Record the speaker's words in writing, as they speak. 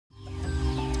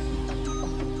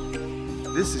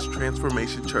This is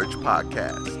Transformation Church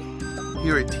Podcast.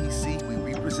 Here at TC,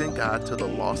 we represent God to the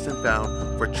lost and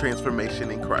found for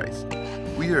transformation in Christ.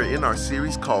 We are in our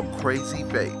series called Crazy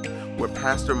Faith, where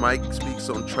Pastor Mike speaks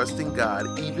on trusting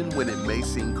God even when it may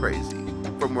seem crazy.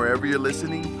 From wherever you're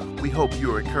listening, we hope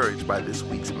you are encouraged by this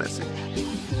week's message.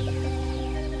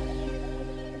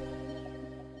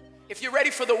 If you're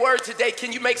ready for the word today,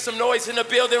 can you make some noise in the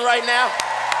building right now?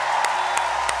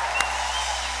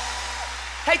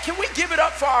 Hey, can we give it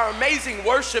up for our amazing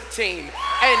worship team?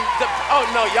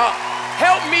 Y'all,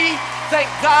 help me thank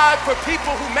God for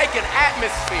people who make an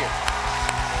atmosphere.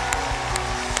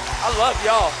 I love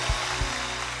y'all.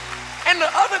 And the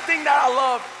other thing that I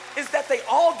love is that they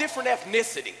all different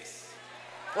ethnicities.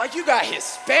 Like you got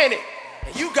Hispanic,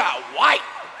 and you got white,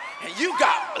 and you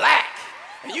got black,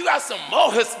 and you got some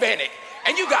more Hispanic,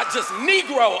 and you got just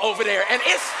Negro over there, and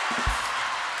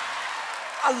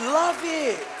I love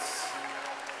it.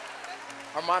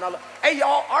 Hey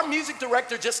y'all, our music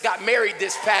director just got married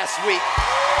this past week.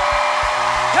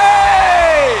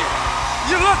 Hey,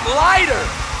 you look lighter.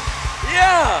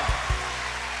 Yeah.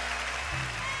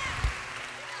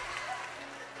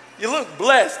 You look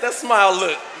blessed. That smile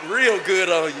look real good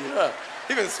on you, huh?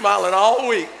 You've been smiling all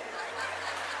week.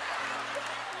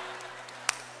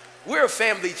 We're a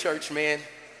family church, man.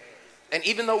 And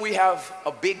even though we have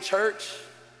a big church,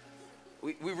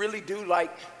 we really do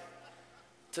like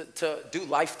to do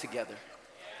life together.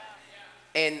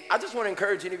 And I just want to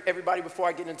encourage everybody before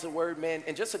I get into the word, man,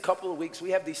 in just a couple of weeks, we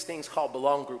have these things called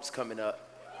belong groups coming up.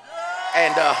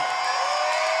 And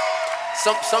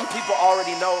some people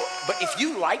already know, but if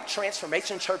you like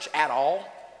Transformation Church at all,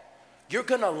 you're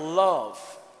gonna love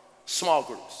small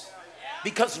groups.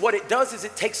 Because what it does is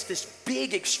it takes this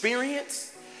big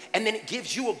experience and then it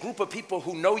gives you a group of people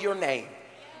who know your name,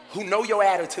 who know your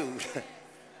attitude,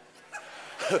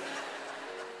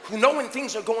 who know when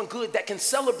things are going good, that can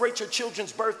celebrate your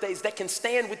children's birthdays, that can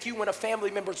stand with you when a family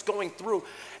member's going through.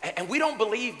 And we don't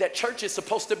believe that church is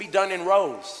supposed to be done in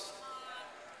rows.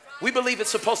 We believe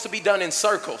it's supposed to be done in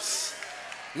circles.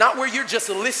 Not where you're just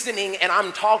listening and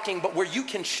I'm talking, but where you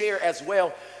can share as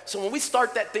well. So when we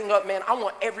start that thing up, man, I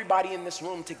want everybody in this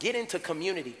room to get into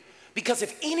community. Because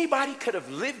if anybody could have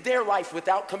lived their life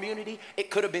without community,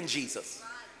 it could have been Jesus.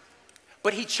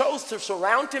 But he chose to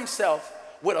surround himself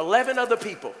with 11 other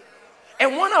people.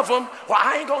 And one of them, well,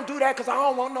 I ain't gonna do that because I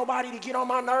don't want nobody to get on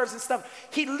my nerves and stuff.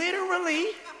 He literally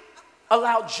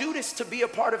allowed Judas to be a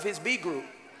part of his B group,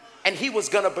 and he was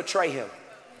gonna betray him.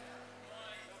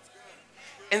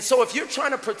 And so if you're trying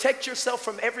to protect yourself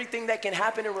from everything that can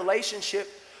happen in relationship,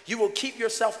 you will keep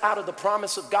yourself out of the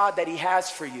promise of God that he has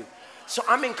for you. So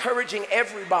I'm encouraging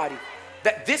everybody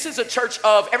that this is a church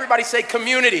of, everybody say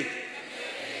community.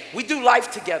 We do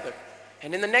life together.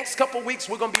 And in the next couple weeks,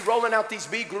 we're gonna be rolling out these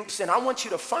B groups, and I want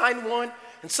you to find one,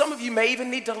 and some of you may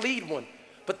even need to lead one.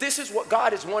 But this is what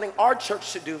God is wanting our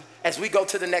church to do as we go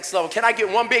to the next level. Can I get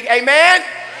one big amen? Amen.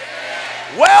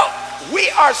 Well,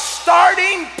 we are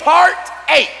starting part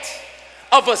 8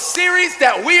 of a series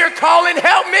that we are calling,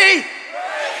 help me.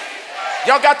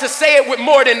 Y'all got to say it with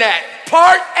more than that.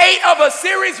 Part 8 of a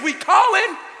series we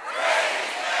calling.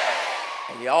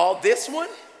 And y'all, this one,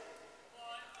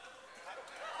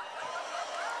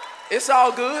 it's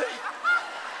all good.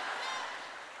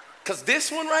 Because this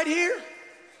one right here,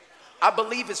 I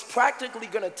believe is practically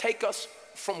going to take us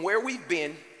from where we've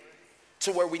been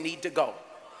to where we need to go.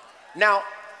 Now,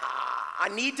 I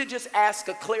need to just ask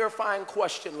a clarifying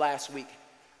question last week,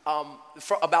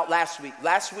 about last week.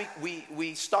 Last week,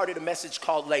 we started a message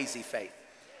called Lazy Faith.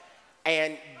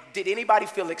 And did anybody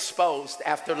feel exposed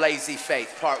after Lazy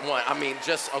Faith, part 1? I mean,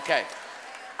 just, okay.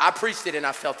 I preached it and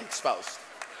I felt exposed.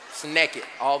 It's naked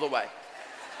all the way.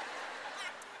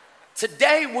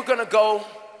 Today we're gonna go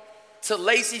to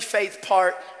Lazy Faith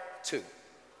part 2.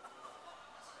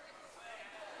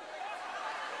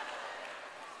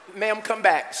 Ma'am, come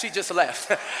back. She just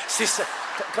left. She said,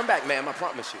 come back, ma'am, I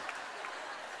promise you.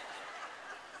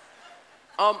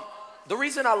 The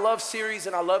reason I love series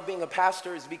and I love being a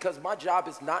pastor is because my job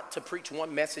is not to preach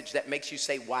one message that makes you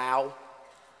say, wow,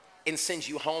 and sends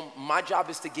you home. My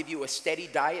job is to give you a steady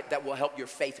diet that will help your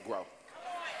faith grow.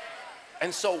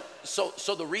 And so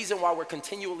the reason why we're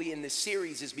continually in this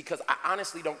series is because I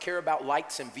honestly don't care about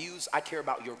likes and views. I care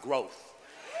about your growth.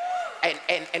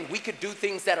 And we could do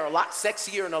things that are a lot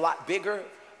sexier and a lot bigger,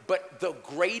 but the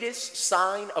greatest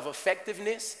sign of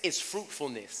effectiveness is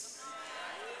fruitfulness.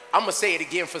 I'm gonna say it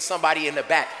again for somebody in the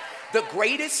back. The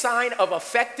greatest sign of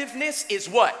effectiveness is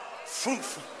what?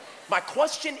 Fruitful. My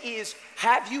question is,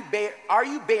 are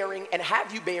you bearing and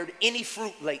have you bared any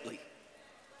fruit lately?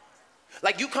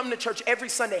 Like you come to church every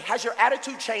Sunday. Has your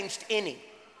attitude changed any?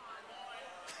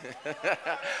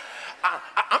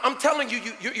 I'm telling you,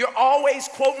 you're always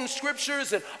quoting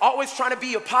scriptures and always trying to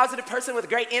be a positive person with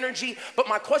great energy. But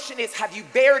my question is, have you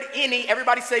bared any,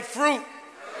 everybody say fruit?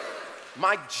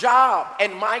 My job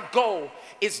and my goal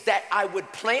is that I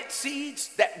would plant seeds,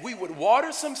 that we would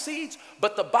water some seeds,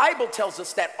 but the Bible tells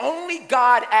us that only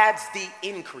God adds the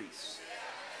increase.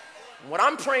 What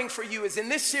I'm praying for you is in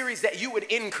this series that you would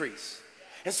increase.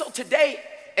 And so today,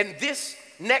 in this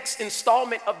next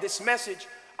installment of this message,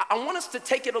 I want us to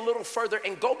take it a little further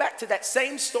and go back to that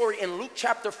same story in Luke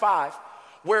chapter 5,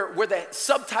 where the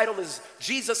subtitle is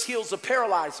Jesus Heals a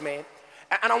Paralyzed Man.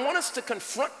 And I want us to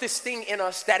confront this thing in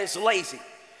us that is lazy.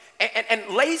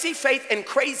 And lazy faith and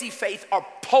crazy faith are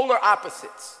polar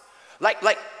opposites. Like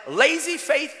lazy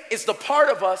faith is the part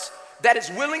of us that is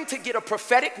willing to get a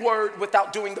prophetic word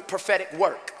without doing the prophetic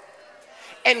work.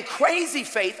 And crazy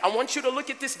faith, I want you to look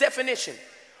at this definition,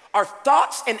 are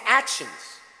thoughts and actions.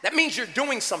 That means you're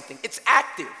doing something. It's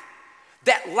active.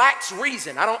 That lacks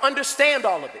reason. I don't understand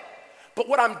all of it. But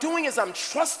what I'm doing is I'm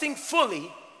trusting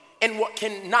fully in what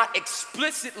cannot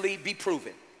explicitly be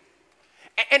proven.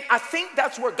 And I think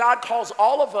that's where God calls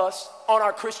all of us on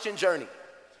our Christian journey.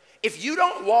 If you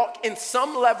don't walk in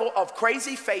some level of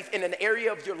crazy faith in an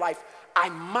area of your life, I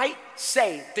might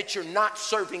say that you're not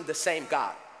serving the same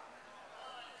God.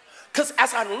 Because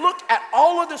as I look at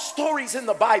all of the stories in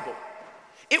the Bible,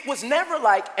 it was never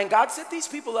like, and God set these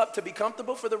people up to be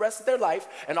comfortable for the rest of their life,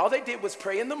 and all they did was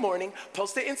pray in the morning,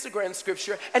 post their Instagram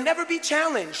scripture, and never be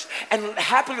challenged, and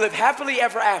live happily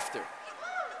ever after.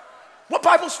 What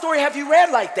Bible story have you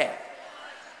read like that?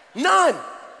 None,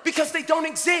 because they don't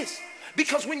exist.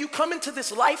 Because when you come into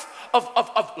this life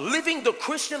of living the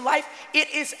Christian life,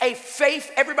 it is a faith,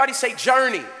 everybody say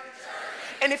journey.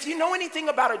 And if you know anything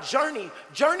about a journey,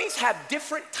 journeys have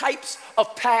different types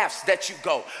of paths that you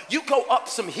go. You go up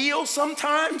some hills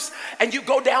sometimes, and you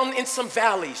go down in some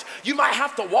valleys. You might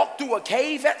have to walk through a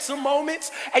cave at some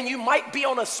moments, and you might be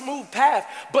on a smooth path.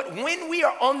 But when we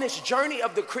are on this journey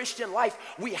of the Christian life,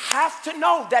 we have to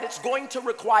know that it's going to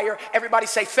require, everybody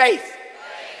say faith.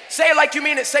 Say it like you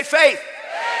mean it, say faith.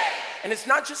 And it's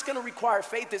not just gonna require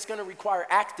faith, it's gonna require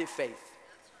active faith.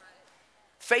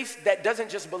 Faith that doesn't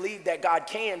just believe that God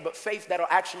can, but faith that'll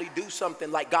actually do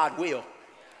something like God will.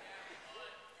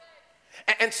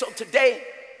 And so today,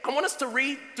 I want us to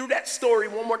read through that story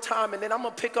one more time, and then I'm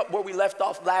gonna pick up where we left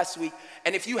off last week.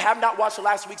 And if you have not watched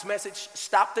last week's message,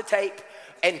 stop the tape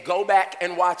and go back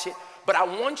and watch it. But I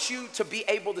want you to be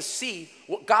able to see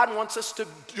what God wants us to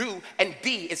do and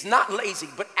be. It's not lazy,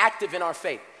 but active in our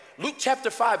faith. Luke chapter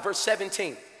 5, verse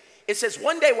 17. It says,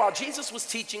 one day while Jesus was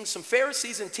teaching, some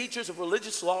Pharisees and teachers of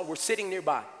religious law were sitting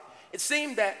nearby. It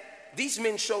seemed that these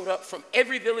men showed up from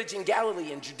every village in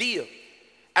Galilee and Judea,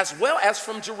 as well as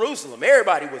from Jerusalem.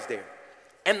 Everybody was there.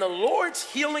 And the Lord's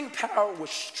healing power was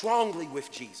strongly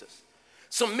with Jesus.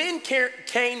 Some men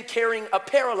came carrying a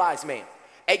paralyzed man,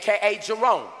 AKA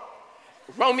Jerome.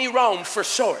 Rome for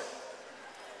short.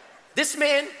 This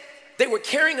man, they were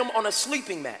carrying him on a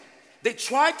sleeping mat. They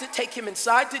tried to take him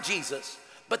inside to Jesus,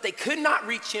 but they could not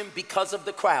reach him because of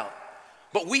the crowd.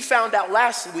 But we found out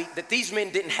last week that these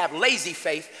men didn't have lazy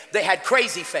faith, they had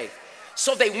crazy faith.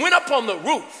 So they went up on the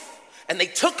roof and they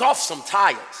took off some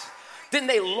tiles. Then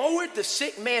they lowered the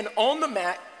sick man on the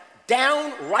mat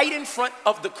down right in front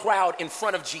of the crowd in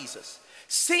front of Jesus.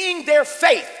 Seeing their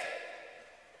faith,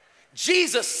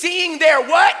 Jesus seeing their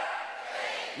what?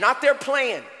 Faith. Not their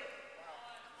plan,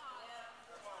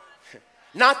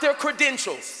 not their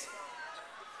credentials.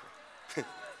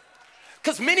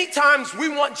 Because many times we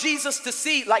want Jesus to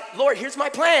see, like, Lord, here's my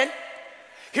plan.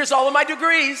 Here's all of my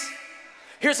degrees.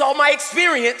 Here's all my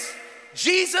experience.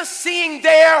 Jesus seeing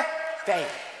their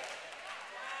faith.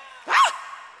 Ah!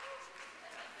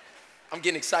 I'm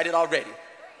getting excited already.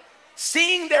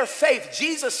 Seeing their faith,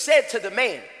 Jesus said to the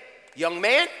man, young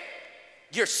man,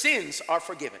 your sins are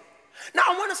forgiven. Now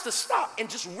I want us to stop and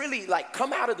just really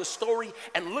come out of the story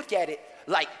and look at it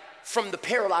from the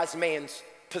paralyzed man's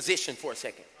position for a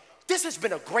second. This has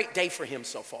been a great day for him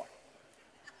so far.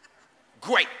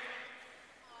 Great.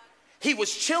 He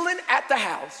was chilling at the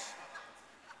house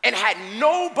and had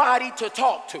nobody to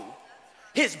talk to.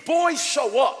 His boys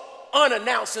show up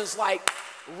unannounced and it's like,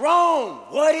 Rome,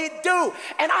 what it do?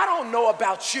 And I don't know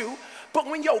about you, but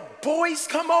when your boys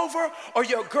come over or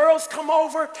your girls come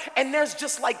over and there's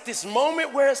just this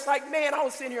moment where it's like, man, I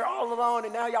was sitting here all alone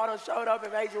and now y'all done showed up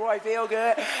and made your boy feel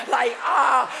good.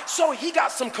 So he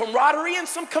got some camaraderie and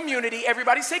some community.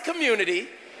 Everybody say community.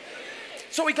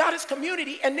 So he got his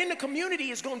community, and then the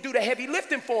community is going to do the heavy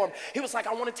lifting for him. He was like,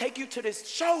 I want to take you to this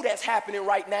show that's happening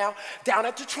right now down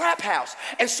at the Trap House.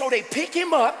 And so they pick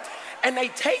him up, and they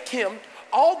take him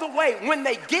all the way. When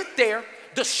they get there,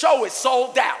 the show is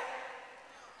sold out.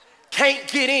 Can't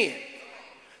get in.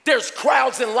 There's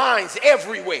crowds and lines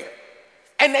everywhere.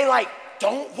 And they like,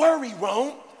 don't worry,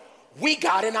 Rome. We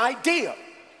got an idea.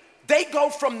 They go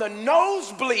from the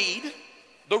nosebleed,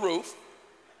 the roof,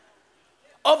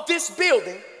 of this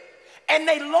building, and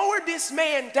they lower this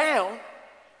man down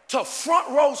to front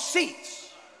row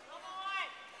seats.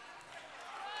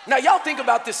 Now y'all think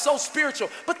about this so spiritual,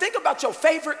 but think about your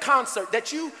favorite concert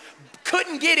that you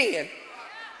couldn't get in,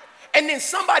 and then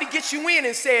somebody gets you in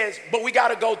and says, but we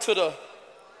gotta go to the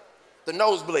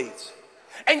nosebleeds.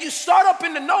 And you start up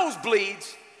in the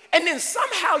nosebleeds, and then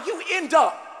somehow you end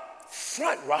up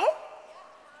front row,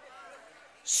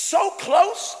 so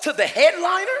close to the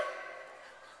headliner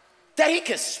that he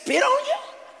can spit on you?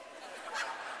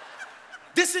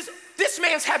 This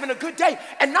man's having a good day.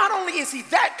 And not only is he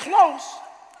that close,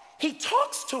 he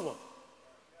talks to him.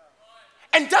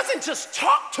 And doesn't just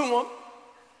talk to him,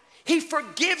 he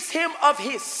forgives him of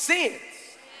his sins.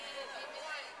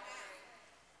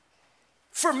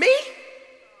 For me,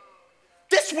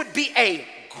 this would be a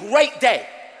great day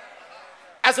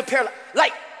as a paralytic.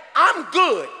 Like, I'm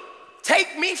good.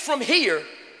 Take me from here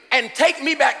and take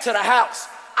me back to the house.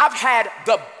 I've had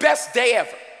the best day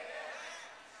ever.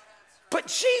 But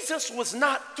Jesus was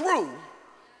not through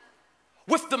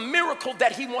with the miracle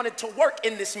that he wanted to work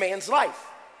in this man's life.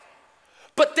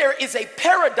 But there is a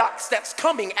paradox that's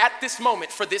coming at this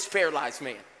moment for this paralyzed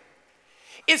man.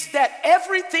 Is that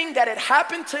everything that had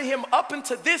happened to him up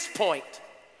until this point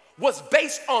was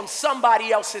based on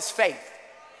somebody else's faith.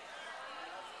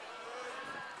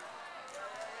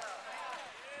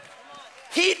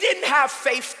 He didn't have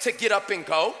faith to get up and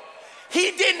go.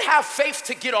 He didn't have faith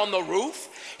to get on the roof.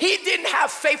 He didn't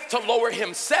have faith to lower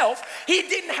himself. He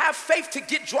didn't have faith to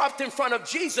get dropped in front of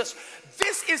Jesus.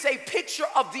 This is a picture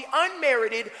of the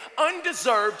unmerited,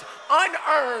 undeserved,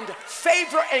 unearned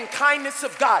favor and kindness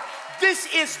of God.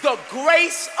 This is the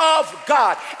grace of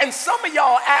God. And some of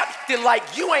y'all acting like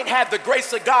you ain't had the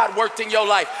grace of God worked in your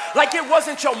life. Like it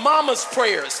wasn't your mama's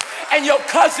prayers and your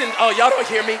cousin, oh, y'all don't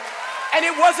hear me. And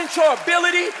it wasn't your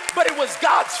ability, but it was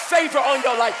God's favor on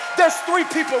your life. There's 3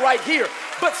 people right here.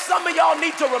 But some of y'all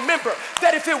need to remember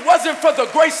that if it wasn't for the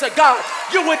grace of God,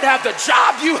 you wouldn't have the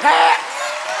job you had.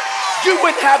 You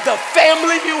wouldn't have the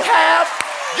family you have.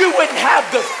 You wouldn't have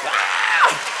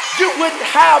you wouldn't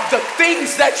have the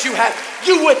things that you have.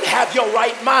 You wouldn't have your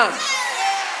right mind.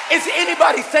 Is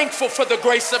anybody thankful for the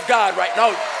grace of God right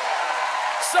now?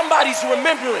 Somebody's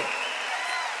remembering.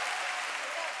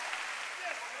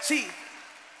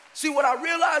 See, what I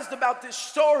realized about this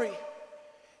story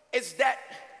is that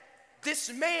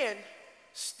this man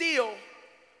still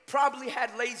probably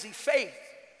had lazy faith,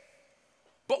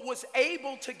 but was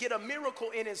able to get a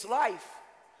miracle in his life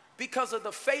because of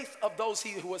the faith of those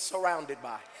he was surrounded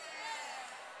by.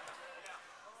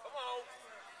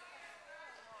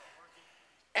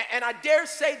 And I dare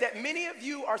say that many of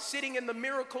you are sitting in the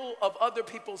miracle of other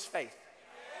people's faith.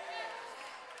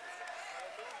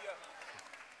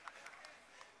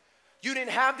 You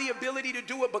didn't have the ability to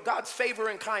do it, but God's favor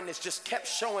and kindness just kept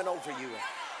showing over you.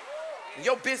 And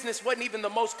your business wasn't even the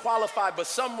most qualified, but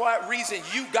some reason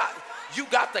you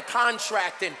got the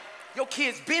contract, and your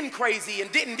kid's been crazy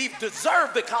and didn't even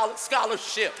deserve the college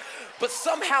scholarship, but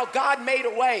somehow God made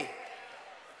a way.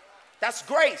 That's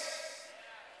grace.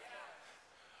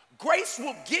 Grace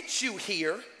will get you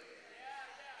here,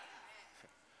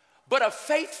 but a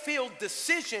faith-filled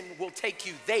decision will take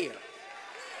you there.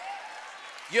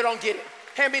 You don't get it.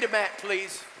 Hand me the mat,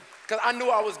 please. Because I knew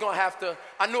I was gonna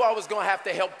have to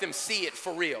help them see it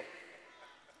for real.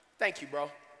 Thank you, bro.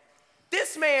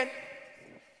 This man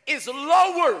is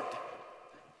lowered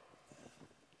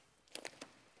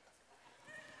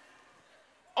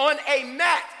on a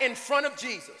mat in front of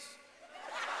Jesus.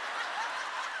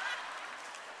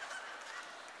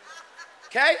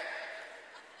 Okay?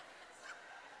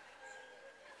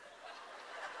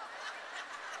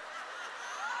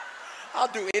 I'll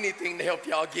do anything to help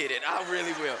y'all get it. I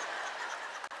really will.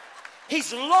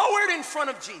 He's lowered in front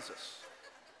of Jesus.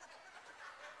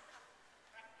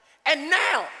 And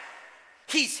now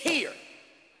he's here.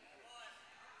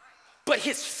 But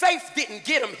his faith didn't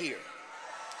get him here.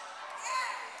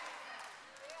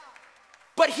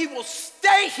 But he will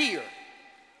stay here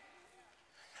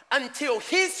until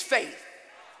his faith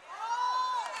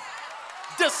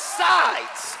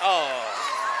decides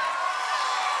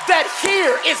that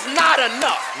here is not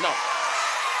enough. No.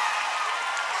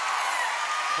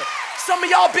 Some of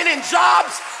y'all been in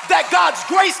jobs that God's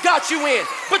grace got you in,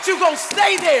 but you're gonna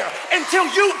stay there until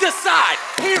you decide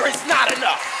here is not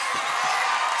enough.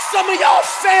 Some of y'all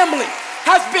family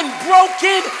has been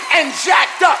broken and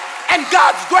jacked up, and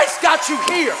God's grace got you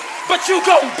here, but you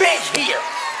gonna be here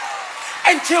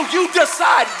until you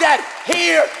decide that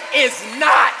here is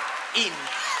not enough.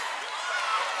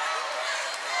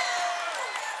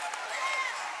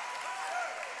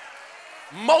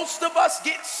 Most of us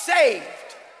get saved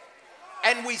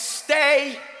and we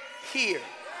stay here.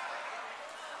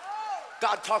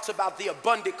 God talks about the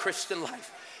abundant Christian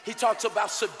life. He talks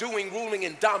about subduing, ruling,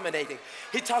 and dominating.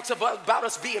 He talks about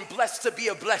us being blessed to be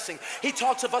a blessing. He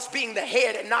talks of us being the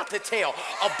head and not the tail,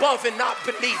 above and not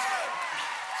beneath.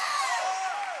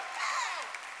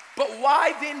 But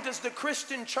why then does the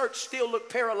Christian church still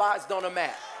look paralyzed on a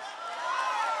mat?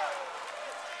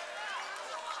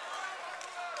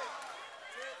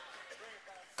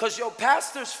 Because your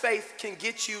pastor's faith can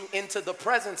get you into the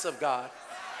presence of God.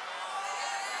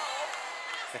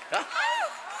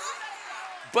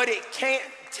 But it can't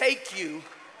take you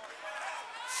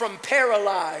from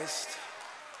paralyzed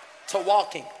to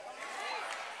walking.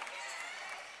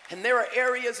 And there are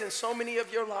areas in so many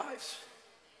of your lives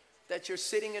that you're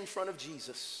sitting in front of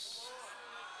Jesus.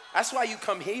 That's why you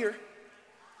come here.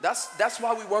 That's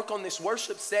why we work on this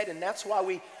worship set, and that's why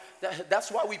we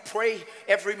pray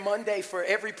every Monday for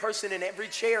every person in every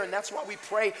chair, and that's why we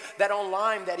pray that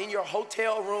online, that in your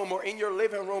hotel room or in your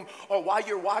living room or while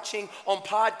you're watching on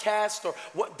podcast or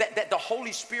that the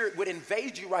Holy Spirit would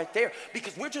invade you right there,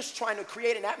 because we're just trying to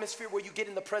create an atmosphere where you get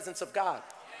in the presence of God.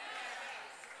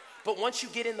 But once you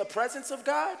get in the presence of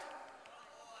God,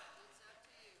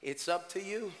 it's up to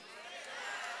you.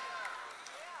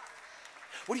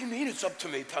 What do you mean it's up to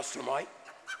me, Pastor Mike?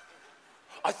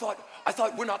 I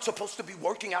thought we're not supposed to be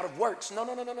working out of works. No.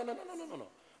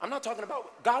 I'm not talking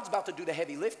about, God's about to do the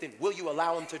heavy lifting. Will you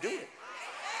allow him to do it?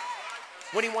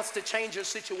 When he wants to change your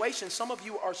situation, some of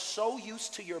you are so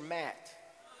used to your mat.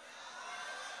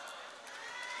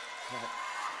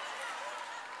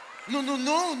 No,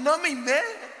 not my mat.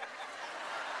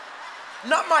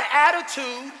 Not my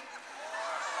attitude.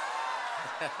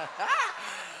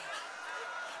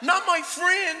 Not my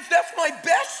friends, that's my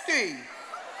bestie.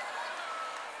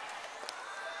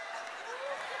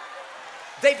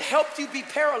 They've helped you be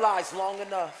paralyzed long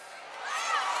enough.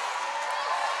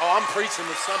 Oh, I'm preaching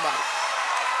to somebody.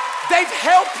 They've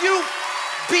helped you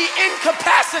be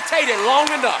incapacitated long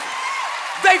enough.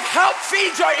 They've helped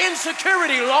feed your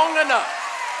insecurity long enough.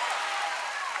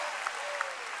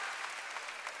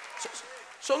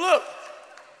 So look,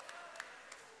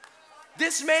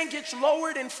 this man gets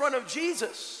lowered in front of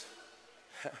Jesus.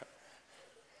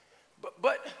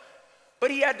 But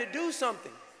he had to do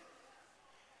something.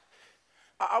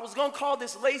 I was going to call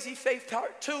this lazy faith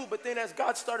part 2, but then as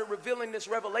God started revealing this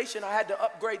revelation, I had to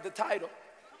upgrade the title.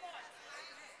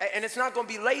 And it's not going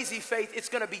to be lazy faith, it's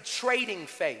going to be trading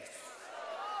faith.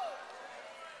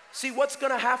 See, what's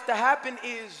going to happen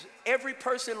is every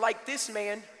person like this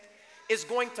man is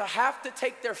going to have to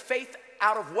take their faith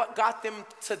out of what got them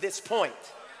to this point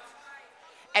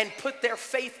and put their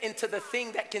faith into the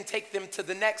thing that can take them to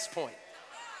the next point.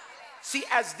 See,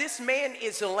 as this man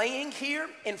is laying here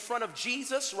in front of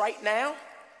Jesus right now,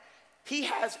 he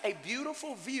has a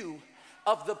beautiful view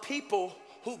of the people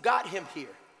who got him here.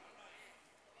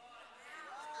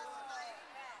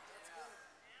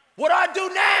 What do I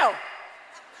do now?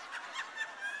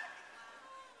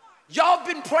 Y'all have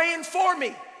been praying for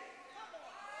me.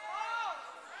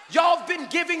 Y'all have been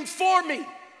giving for me.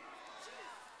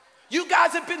 You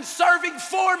guys have been serving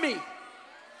for me.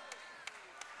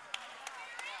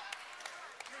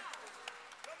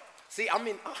 See, I'm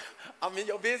in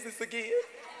your business again.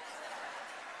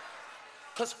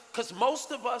 Because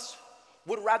most of us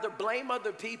would rather blame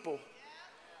other people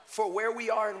for where we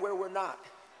are and where we're not,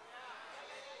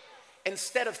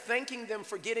 instead of thanking them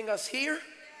for getting us here,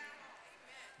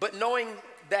 but knowing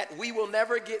that we will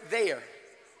never get there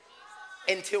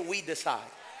until we decide.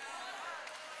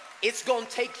 It's going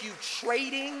to take you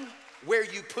trading where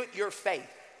you put your faith.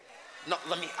 No,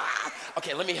 let me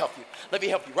help you. Let me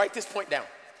help you. Write this point down.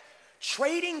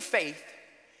 Trading faith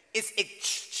is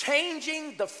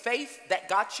exchanging the faith that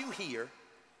got you here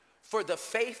for the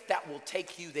faith that will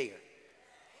take you there.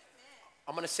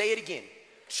 I'm going to say it again.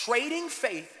 Trading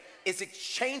faith is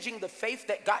exchanging the faith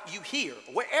that got you here,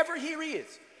 wherever here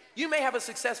is. You may have a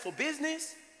successful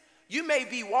business. You may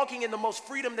be walking in the most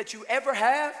freedom that you ever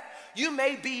have. You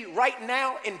may be right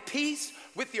now in peace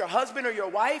with your husband or your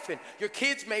wife, and your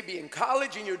kids may be in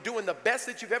college and you're doing the best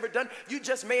that you've ever done. You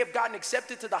just may have gotten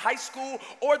accepted to the high school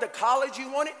or the college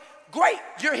you wanted. Great,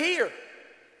 you're here.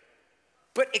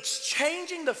 but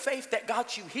exchanging the faith that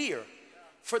got you here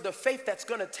for the faith that's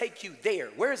gonna take you there.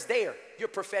 Where is there? Your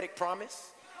prophetic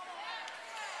promise.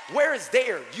 Where is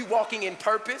there? You walking in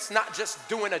purpose, not just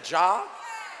doing a job.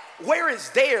 Where is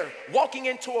there? Walking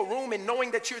into a room and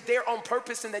knowing that you're there on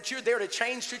purpose and that you're there to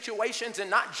change situations and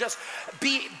not just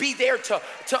be there to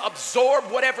absorb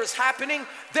whatever's happening.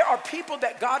 There are people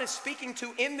that God is speaking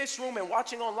to in this room and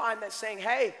watching online that's saying,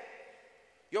 hey,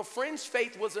 your friend's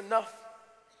faith was enough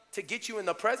to get you in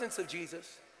the presence of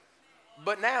Jesus.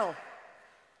 But now,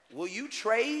 will you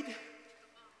trade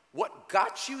what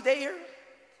got you there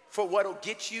for what'll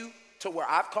get you to where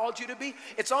I've called you to be?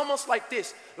 It's almost like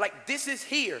this is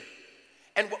here.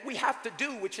 And what we have to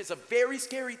do, which is a very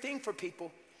scary thing for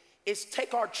people, is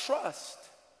take our trust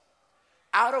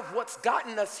out of what's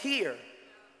gotten us here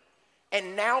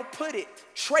and now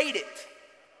trade it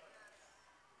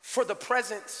for the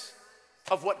presence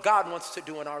of what God wants to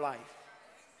do in our life.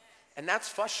 And that's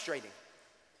frustrating,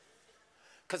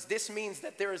 because this means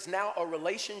that there is now a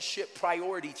relationship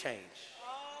priority change.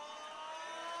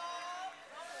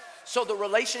 So the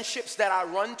relationships that I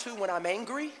run to when I'm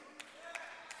angry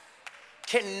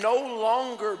can no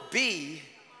longer be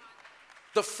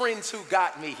the friends who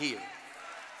got me here.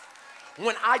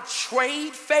 When I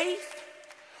trade faith,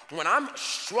 when I'm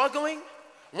struggling,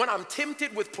 when I'm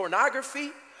tempted with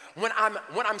pornography, when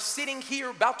I'm sitting here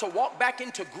about to walk back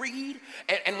into greed,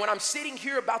 and when I'm sitting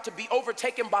here about to be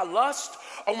overtaken by lust,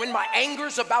 or when my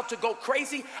anger's about to go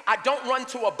crazy, I don't run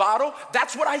to a bottle.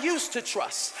 That's what I used to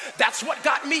trust. That's what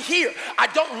got me here. I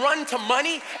don't run to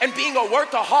money and being a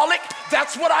workaholic.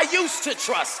 That's what I used to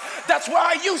trust. That's where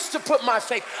I used to put my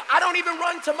faith. I don't even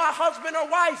run to my husband or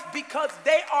wife, because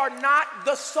they are not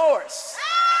the source.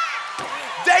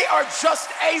 They are just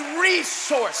a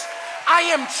resource. I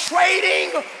am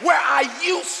trading where I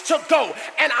used to go,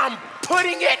 and I'm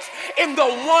putting it in the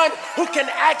one who can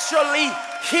actually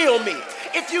heal me.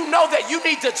 If you know that you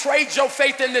need to trade your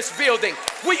faith in this building,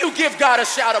 will you give God a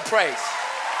shout of praise?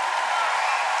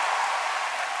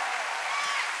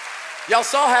 Y'all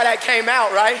saw how that came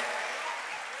out, right?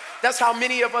 That's how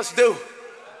many of us do.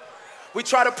 We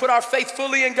try to put our faith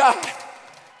fully in God.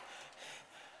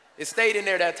 It stayed in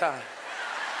there that time.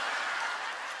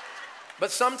 But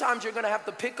sometimes you're gonna have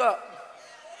to pick up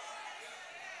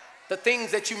the things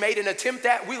that you made an attempt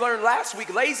at. We learned last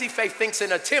week, lazy faith thinks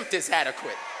an attempt is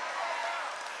adequate.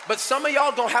 But some of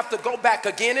y'all gonna have to go back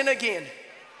again and again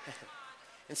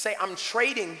and say, I'm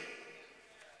trading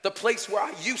the place where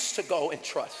I used to go and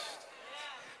trust,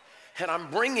 and I'm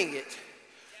bringing it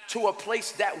to a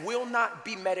place that will not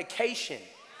be medication,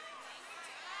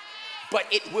 but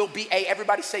it will be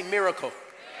everybody say miracle.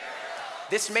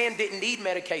 This man didn't need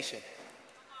medication.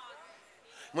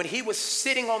 When he was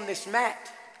sitting on this mat,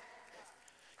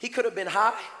 he could have been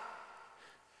high.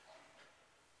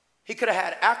 He could have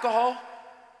had alcohol.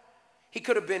 He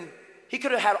could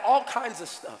have had all kinds of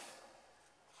stuff,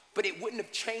 but it wouldn't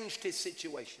have changed his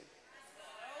situation.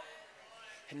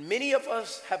 And many of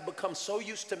us have become so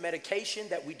used to medication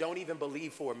that we don't even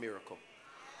believe for a miracle.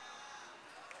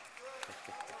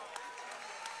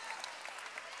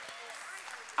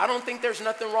 I don't think there's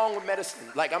nothing wrong with medicine.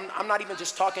 Like, I'm not even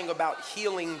just talking about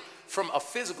healing from a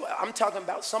physical. I'm talking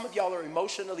about some of y'all are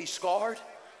emotionally scarred,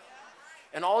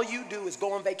 and all you do is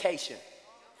go on vacation.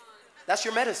 That's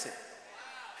your medicine.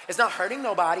 It's not hurting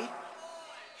nobody.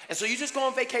 And so you just go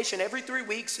on vacation every 3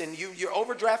 weeks, and you're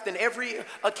overdrafting every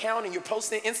account, and you're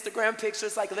posting Instagram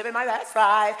pictures like living my best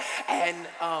life. And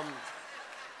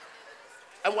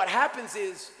what happens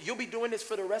is you'll be doing this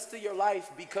for the rest of your life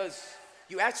because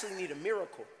you actually need a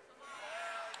miracle,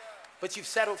 but you've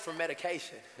settled for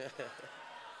medication.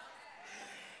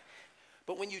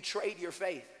 But when you trade your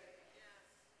faith,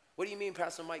 what do you mean,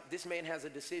 Pastor Mike? This man has a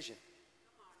decision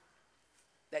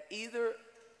that either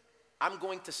I'm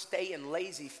going to stay in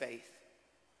lazy faith,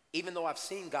 even though I've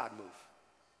seen God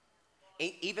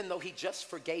move, even though he just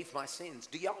forgave my sins.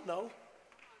 Do y'all know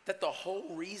that the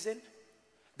whole reason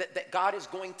that God is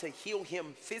going to heal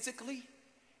him physically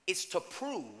is to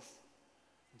prove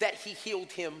that he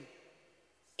healed him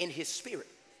in his spirit?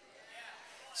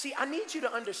 See, I need you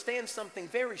to understand something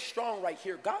very strong right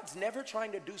here. God's never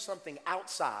trying to do something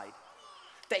outside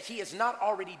that he has not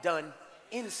already done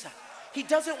inside. He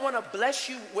doesn't want to bless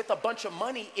you with a bunch of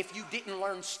money if you didn't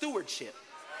learn stewardship.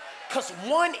 Because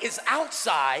one is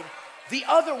outside, the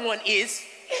other one is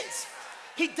inside.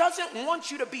 He doesn't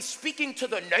want you to be speaking to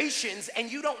the nations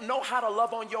and you don't know how to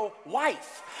love on your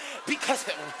wife. Because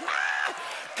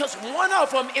one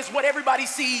of them is what everybody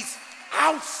sees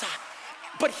outside.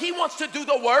 But he wants to do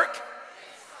the work.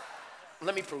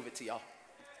 Let me prove it to y'all,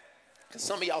 because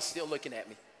some of y'all still looking at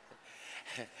me.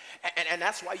 And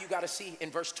that's why you got to see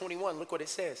in verse 21, look what it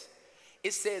says.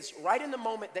 It says, right in the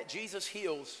moment that Jesus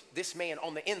heals this man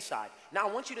on the inside. Now,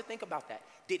 I want you to think about that.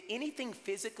 Did anything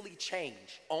physically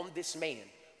change on this man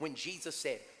when Jesus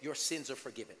said, your sins are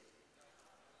forgiven?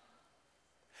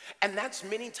 And that's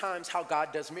many times how God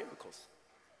does miracles.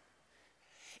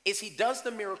 Is he does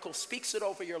the miracle, speaks it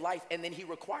over your life, and then he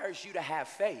requires you to have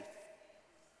faith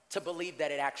to believe that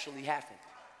it actually happened.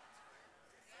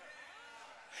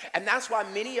 And that's why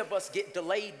many of us get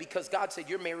delayed, because God said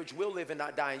your marriage will live and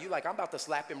not die. And you're like, I'm about to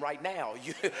slap him right now.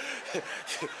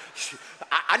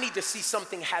 I need to see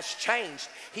something has changed.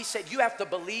 He said, you have to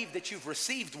believe that you've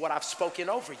received what I've spoken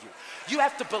over you. You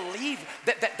have to believe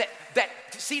that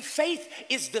see, faith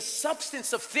is the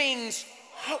substance of things.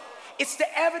 It's the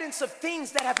evidence of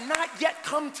things that have not yet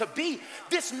come to be.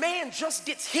 This man just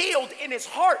gets healed in his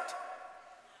heart,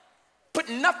 but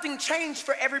nothing changed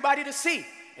for everybody to see.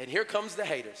 And here comes the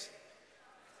haters.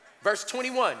 Verse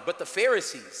 21, but the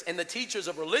Pharisees and the teachers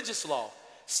of religious law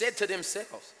said to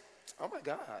themselves, oh my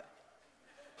God,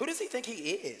 who does he think he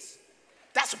is?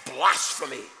 That's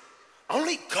blasphemy.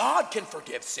 Only God can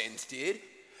forgive sins, dude.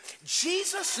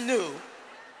 Jesus knew,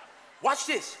 watch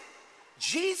this.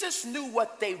 Jesus knew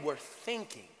what they were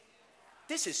thinking.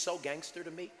 This is so gangster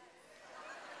to me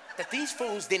that these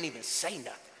fools didn't even say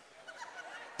nothing.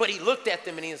 But he looked at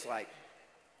them and he was like,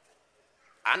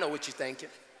 I know what you're thinking.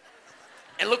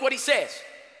 And look what he says.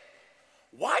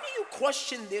 Why do you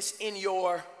question this in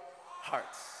your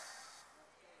hearts?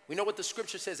 We know what the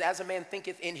scripture says, as a man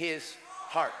thinketh in his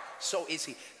heart, so is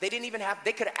he. They didn't even have,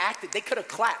 they could have acted, they could have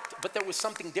clapped, but there was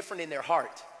something different in their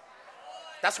heart.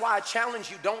 That's why I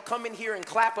challenge you, don't come in here and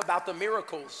clap about the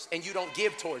miracles and you don't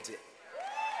give towards it.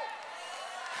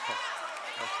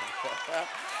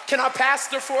 Can I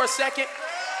pastor for a second?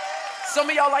 Some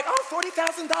of y'all like, oh,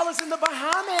 $40,000 in the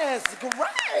Bahamas,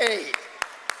 great.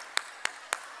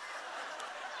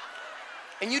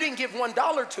 And you didn't give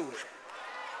 $1 to it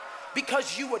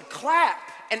because you would clap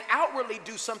and outwardly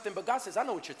do something, but God says, I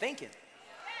know what you're thinking.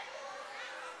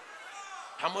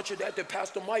 How much of that did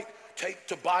Pastor Mike take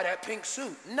to buy that pink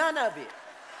suit? None of it.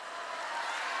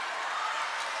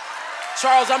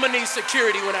 Charles, I'm gonna need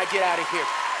security when I get out of here.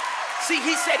 See,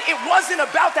 he said it wasn't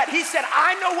about that. He said,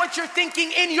 I know what you're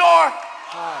thinking in your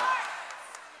heart.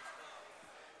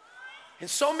 And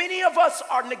so many of us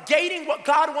are negating what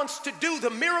God wants to do,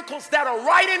 the miracles that are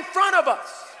right in front of us,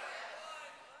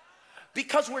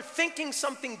 because we're thinking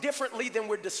something differently than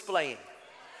we're displaying.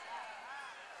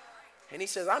 And he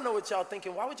says, I know what y'all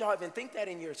thinking. Why would y'all even think that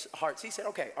in your hearts? He said,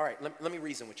 okay, all right, let me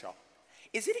reason with y'all.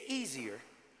 Is it easier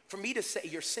for me to say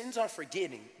your sins are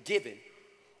given,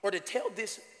 or to tell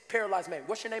this paralyzed man,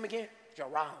 what's your name again?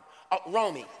 Jerome.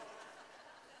 Romy.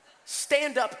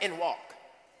 Stand up and walk.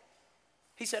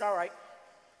 He said, all right,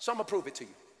 so I'm gonna prove it to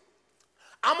you.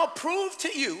 I'm gonna prove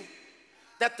to you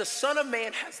that the Son of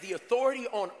Man has the authority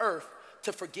on earth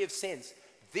to forgive sins.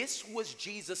 This was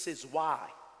Jesus's why.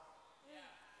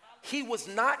 He was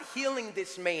not healing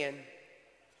this man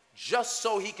just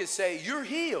so he could say, you're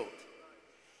healed.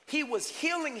 He was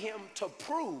healing him to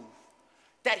prove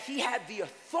that he had the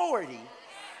authority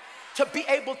to be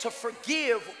able to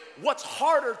forgive what's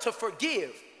harder to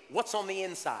forgive, what's on the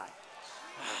inside.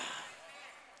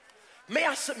 May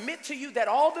I submit to you that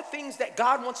all the things that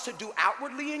God wants to do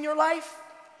outwardly in your life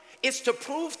is to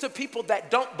prove to people that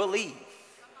don't believe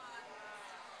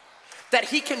that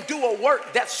he can do a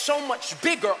work that's so much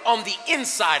bigger on the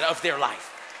inside of their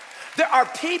life. There are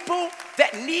people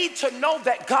that need to know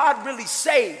that God really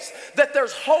saves, that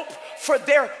there's hope for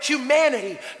their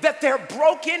humanity, that they're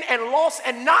broken and lost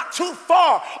and not too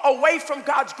far away from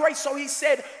God's grace. So he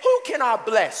said, who can I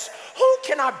bless? Who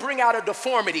can I bring out of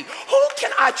deformity? Who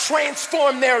can I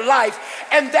transform their life?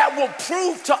 And that will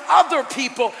prove to other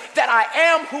people that I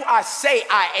am who I say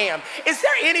I am. Is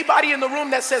there anybody in the room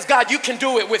that says, God, you can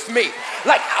do it with me?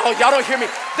 Like, oh, y'all don't hear me.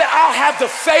 That I'll have the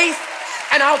faith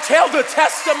and I'll tell the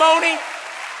testimony.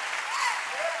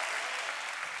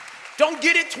 Don't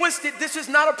get it twisted. This is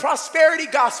not a prosperity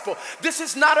gospel. This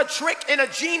is not a trick and a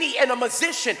genie and a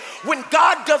magician. When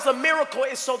God does a miracle,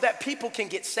 it's so that people can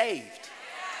get saved.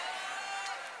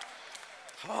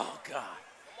 Oh, God.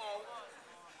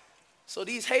 So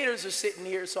these haters are sitting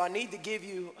here, so I need to give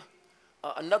you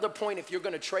another point if you're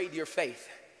going to trade your faith.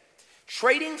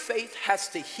 Trading faith has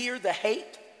to hear the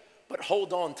hate, but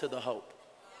hold on to the hope.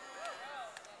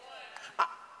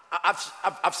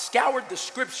 I've scoured the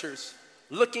scriptures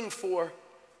looking for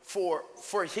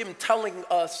him telling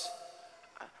us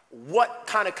what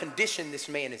kind of condition this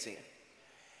man is in.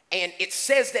 And it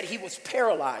says that he was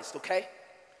paralyzed, okay?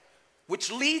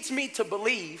 Which leads me to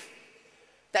believe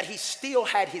that he still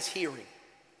had his hearing.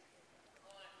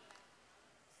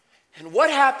 And what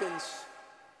happens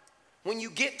when you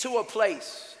get to a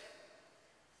place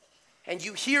and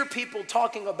you hear people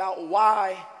talking about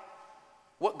why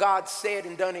what God said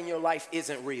and done in your life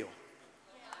isn't real?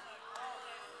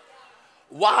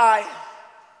 Why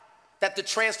that the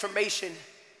transformation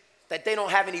that they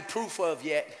don't have any proof of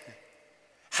yet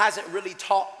hasn't really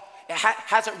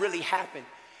happened.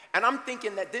 And I'm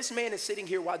thinking that this man is sitting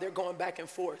here while they're going back and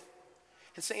forth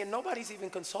and saying, nobody's even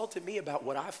consulted me about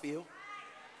what I feel.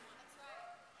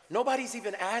 Nobody's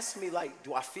even asked me, like,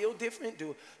 do I feel different?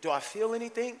 Do I feel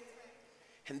anything?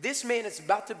 And this man is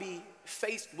about to be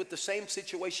faced with the same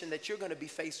situation that you're going to be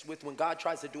faced with when God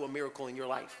tries to do a miracle in your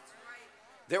life.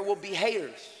 There will be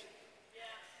haters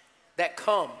that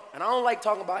come. And I don't like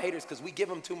talking about haters because we give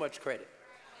them too much credit.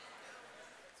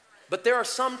 But there are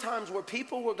some times where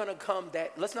people were going to come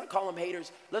that, let's not call them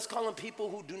haters, let's call them people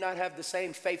who do not have the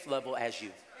same faith level as you.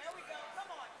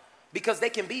 Because they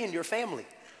can be in your family.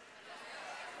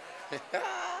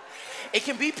 It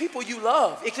can be people you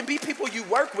love. It can be people you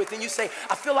work with and you say,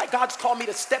 I feel like God's called me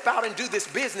to step out and do this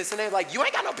business. And they're like, you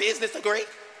ain't got no business degree.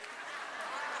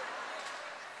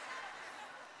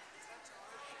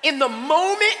 In the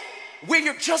moment where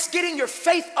you're just getting your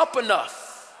faith up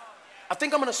enough, I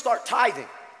think I'm going to start tithing.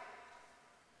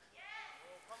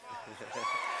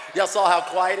 Y'all saw how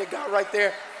quiet it got right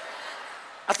there?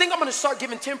 I think I'm going to start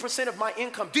giving 10% of my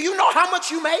income. Do you know how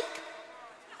much you make?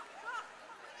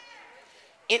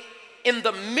 In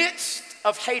the midst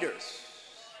of haters,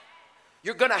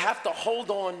 you're going to have to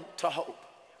hold on to hope.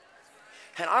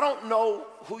 And I don't know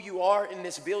who you are in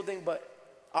this building, but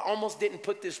I almost didn't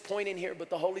put this point in here, but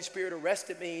the Holy Spirit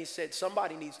arrested me. He said,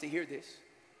 somebody needs to hear this.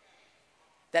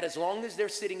 That as long as they're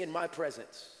sitting in my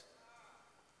presence,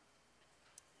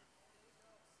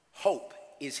 hope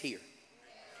is here.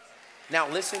 Now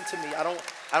listen to me. I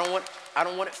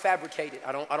don't want it fabricated.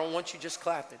 I don't want you just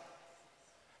clapping.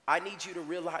 I need you to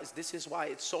realize this is why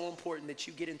it's so important that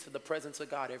you get into the presence of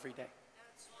God every day.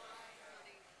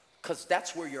 Because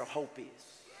that's where your hope is.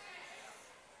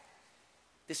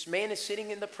 This man is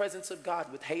sitting in the presence of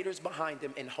God with haters behind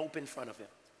him and hope in front of him.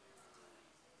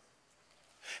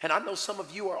 And I know some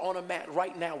of you are on a mat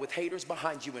right now with haters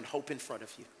behind you and hope in front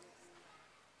of you.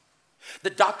 The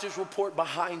doctor's report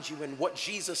behind you and what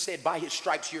Jesus said, by his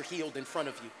stripes you're healed, in front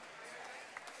of you.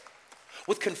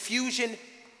 With confusion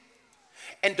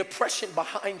and depression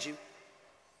behind you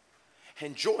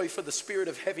and joy for the spirit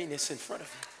of heaviness in front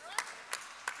of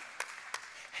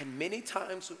you. And many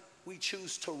times we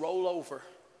choose to roll over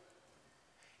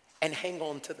and hang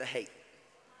on to the hate.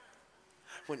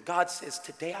 When God says,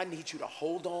 today I need you to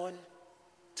hold on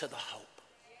to the hope.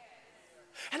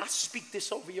 And I speak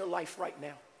this over your life right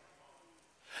now.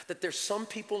 That there's some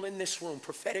people in this room,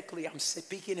 prophetically, I'm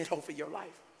speaking it over your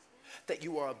life, that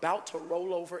you are about to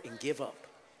roll over and give up.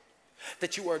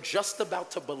 That you are just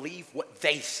about to believe what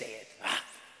they said.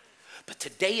 But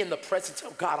today in the presence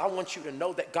of God, I want you to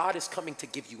know that God is coming to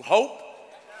give you hope.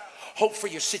 Hope for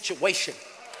your situation.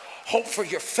 Hope for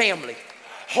your family.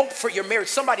 Hope for your marriage.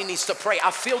 Somebody needs to pray.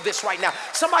 I feel this right now.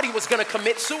 Somebody was going to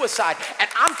commit suicide, and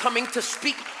I'm coming to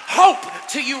speak hope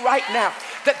to you right now.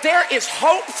 That there is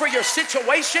hope for your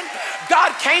situation.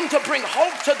 God came to bring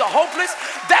hope to the hopeless.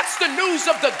 That's the news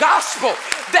of the gospel.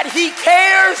 That he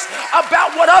cares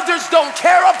about what others don't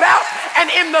care about.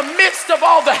 And in the midst of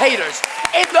all the haters,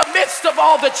 in the midst of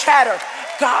all the chatter,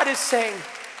 God is saying,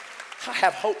 I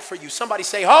have hope for you. Somebody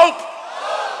say hope.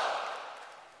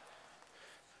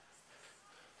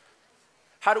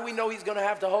 How do we know he's going to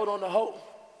have to hold on to hope?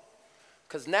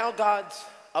 Because now God's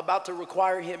about to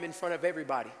require him in front of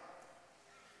everybody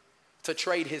to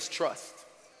trade his trust.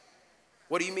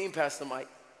 What do you mean, Pastor Mike?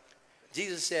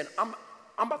 Jesus said, I'm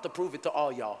about to prove it to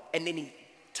all y'all. And then he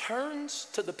turns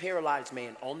to the paralyzed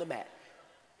man on the mat.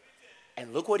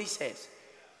 And look what he says.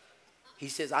 He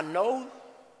says, I know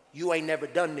you ain't never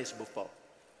done this before.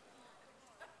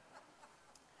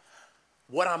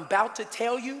 What I'm about to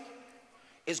tell you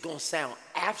is going to sound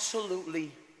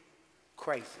absolutely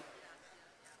crazy.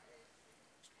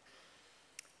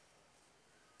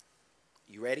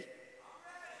 You ready?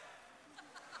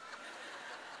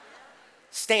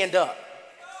 Stand up.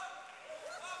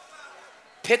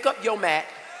 Pick up your mat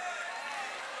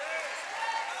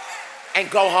and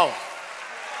go home.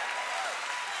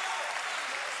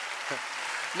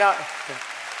 Now,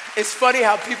 it's funny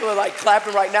how people are like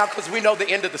clapping right now because we know the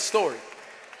end of the story.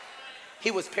 He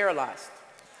was paralyzed.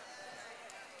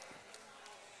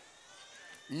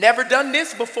 Never done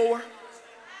this before.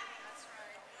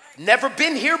 Never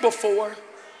been here before.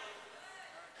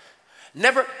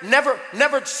 Never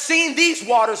seen these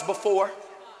waters before.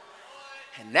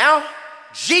 And now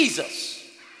Jesus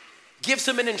gives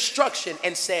him an instruction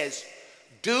and says,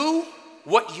 do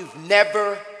what you've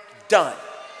never done.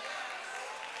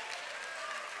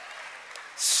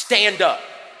 Stand up.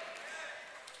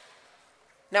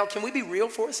 Now, can we be real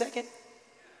for a second?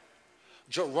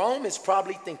 Jerome is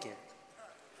probably thinking,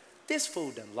 this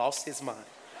fool done lost his mind.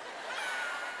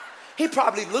 He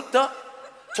probably looked up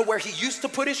to where he used to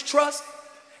put his trust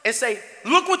and say,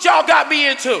 look what y'all got me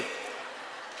into.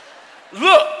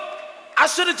 Look, I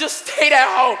should have just stayed at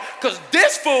home, because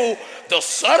this fool, the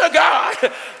Son of God,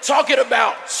 talking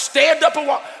about stand up and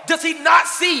walk. Does he not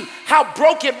see how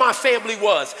broken my family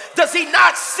was? Does he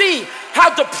not see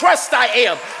how depressed I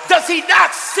am? Does he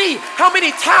not see how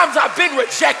many times I've been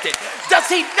rejected? Does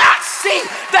he not see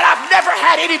that I've never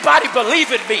had anybody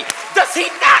believe in me? Does he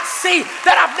not see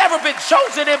that I've never been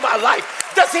chosen in my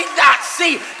life? Does he not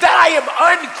see that I am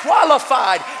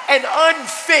unqualified and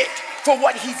unfit for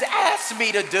what he's asked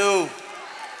me to do?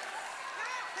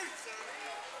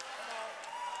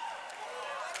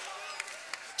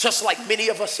 Just like many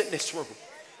of us in this room,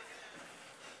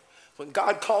 when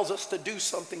God calls us to do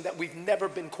something that we've never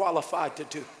been qualified to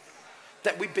do,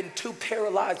 that we've been too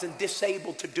paralyzed and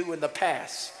disabled to do in the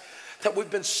past, that we've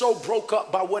been so broke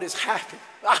up by what has happened,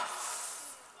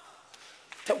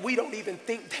 that we don't even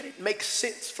think that it makes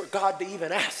sense for God to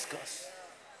even ask us.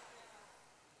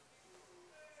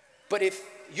 But if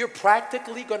you're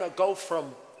practically gonna go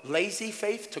from lazy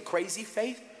faith to crazy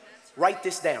faith, write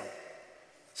this down.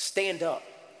 Stand up.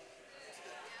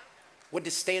 What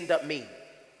does stand up mean?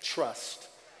 Trust.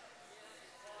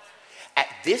 At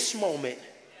this moment,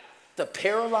 the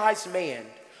paralyzed man,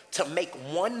 to make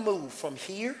one move from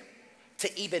here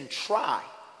to even try,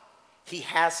 he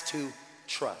has to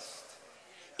trust.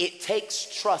 It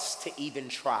takes trust to even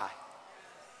try.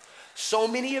 So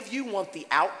many of you want the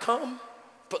outcome,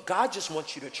 but God just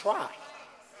wants you to try.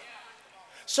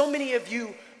 So many of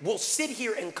you will sit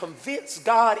here and convince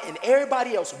God and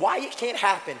everybody else why it can't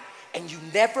happen, and you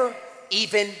never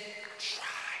even try.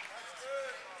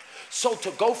 So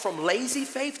to go from lazy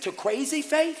faith to crazy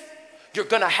faith, you're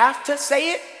gonna have to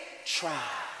say it, try.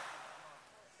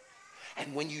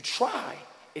 And when you try,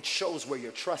 it shows where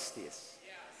your trust is.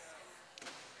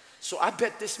 So I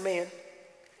bet this man,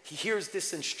 he hears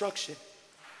this instruction,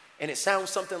 and it sounds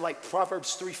something like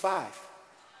Proverbs 3:5.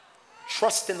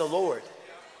 Trust in the Lord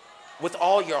with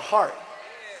all your heart.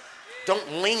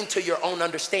 Don't lean to your own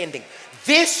understanding.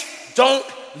 This don't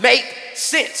make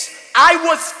sense. I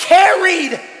was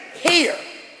carried here.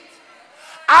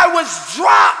 I was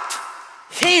dropped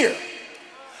here.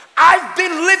 I've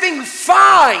been living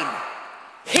fine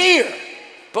here.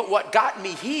 But what got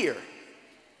me here,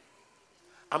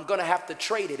 I'm gonna have to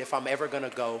trade it if I'm ever gonna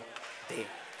go there.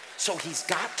 So he's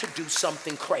got to do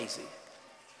something crazy.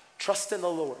 Trust in the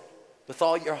Lord with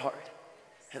all your heart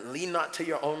and lean not to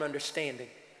your own understanding.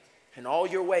 In all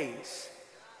your ways,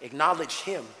 acknowledge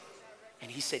him. And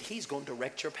he said, he's going to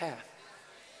direct your path.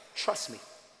 Trust me.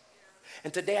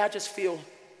 And today I just feel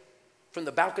from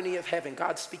the balcony of heaven,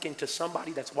 God speaking to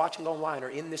somebody that's watching online or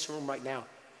in this room right now.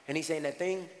 And he's saying that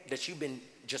thing that you've been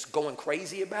just going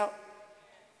crazy about,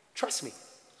 trust me.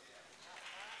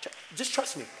 Just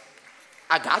trust me.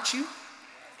 I got you.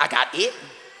 I got it.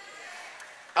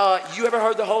 You ever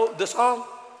heard the song?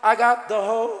 I got the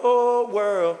whole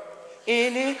world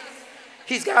in it.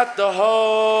 He's got the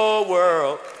whole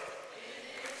world.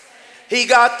 He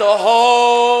got the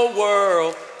whole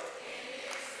world.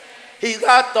 He's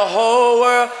got the whole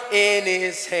world in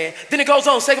his hand. Then it goes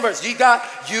on, second verse. He got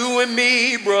you and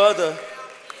me, brother.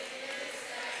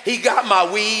 He got my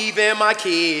weave and my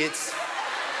kids.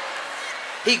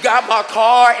 He got my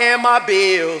car and my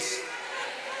bills.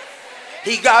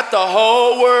 He got the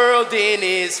whole world in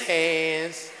his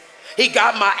hands. He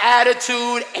got my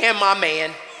attitude and my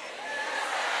man.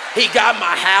 He got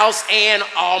my house and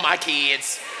all my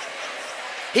kids.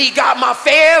 He got my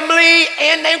family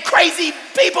and them crazy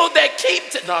people that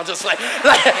keep, no, I'm just like.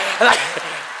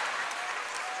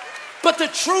 But the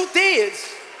truth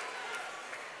is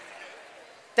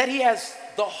that he has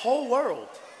the whole world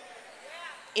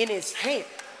in his hand.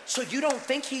 So you don't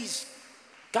think he's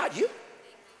got you?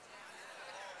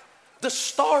 The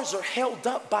stars are held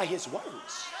up by his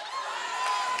words.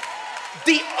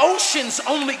 The oceans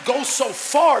only go so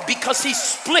far because he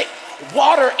split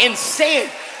water and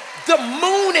sand. The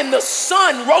moon and the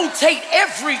sun rotate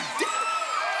every day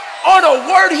on a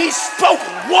word he spoke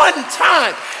one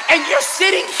time. And you're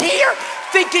sitting here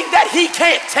thinking that he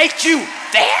can't take you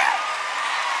there?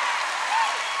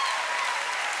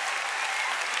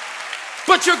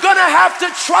 But you're gonna have to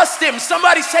trust him.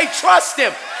 Somebody say trust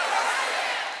him.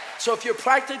 So if you're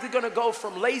practically gonna go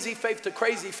from lazy faith to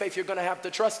crazy faith, you're gonna have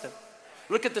to trust him.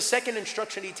 Look at the second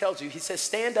instruction he tells you. He says,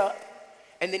 stand up.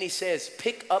 And then he says,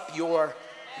 pick up your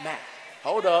mat.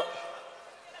 Hold up.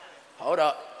 Hold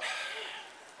up.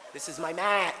 This is my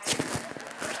mat.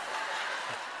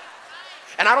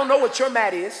 And I don't know what your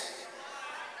mat is.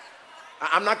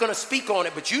 I'm not going to speak on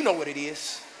it, but you know what it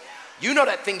is. You know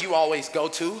that thing you always go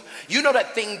to. You know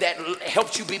that thing that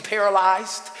helps you be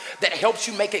paralyzed, that helps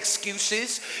you make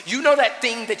excuses. You know that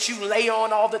thing that you lay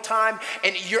on all the time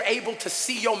and you're able to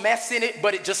see your mess in it,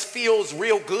 but it just feels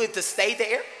real good to stay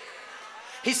there.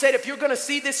 He said, if you're going to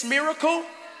see this miracle,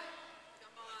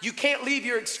 you can't leave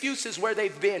your excuses where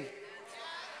they've been.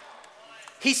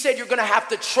 He said, you're going to have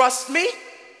to trust me.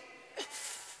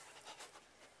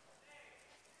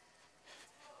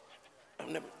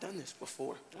 I've never done this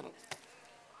before.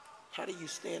 How do you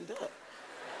stand up?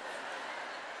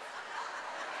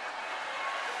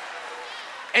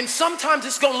 And sometimes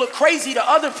it's going to look crazy to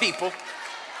other people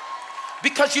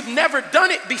because you've never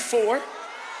done it before.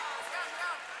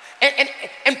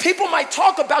 And people might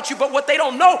talk about you, but what they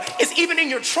don't know is even in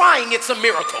your trying, it's a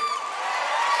miracle.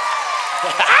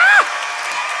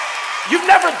 You've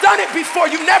never done it before.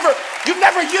 You've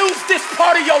never used this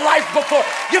part of your life before.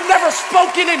 You've never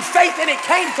spoken in faith and it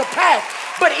came to pass.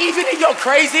 But even in your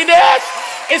craziness,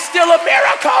 it's still a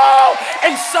miracle.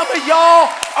 And some of y'all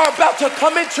are about to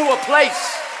come into a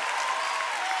place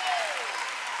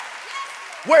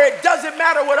where it doesn't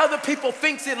matter what other people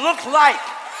think it looks like.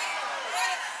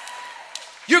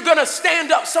 You're gonna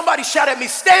stand up. Somebody shout at me,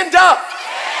 stand up.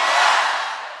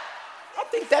 I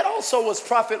think that also was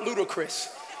Prophet Ludacris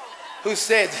who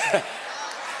said,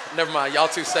 never mind, y'all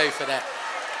too safe for that.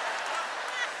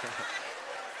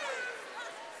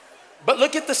 But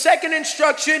look at the second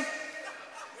instruction.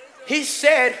 He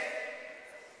said,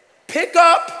 pick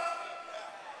up.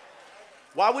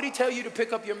 Why would he tell you to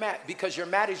pick up your mat? Because your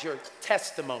mat is your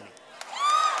testimony.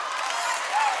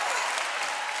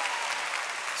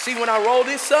 See, when I roll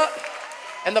this up,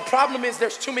 and the problem is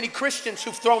there's too many Christians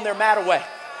who've thrown their mat away.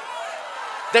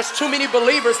 There's too many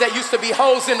believers that used to be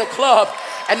hoes in the club,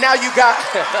 and now you got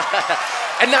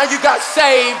and now you got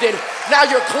saved, and now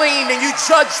you're clean, and you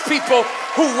judge people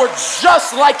who were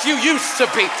just like you used to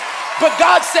be. But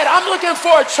God said, I'm looking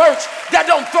for a church that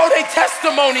don't throw their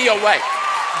testimony away,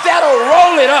 that'll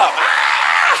roll it up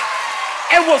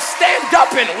and will stand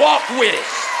up and walk with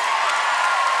it.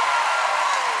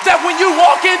 That when you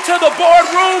walk into the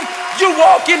boardroom, you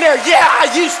walk in there, yeah,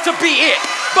 I used to be it,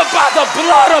 but by the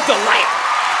blood of the Lamb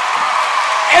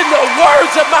and the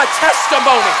words of my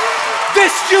testimony,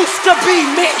 this used to be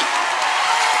me,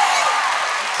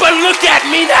 but look at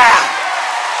me now.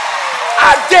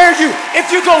 I dare you, if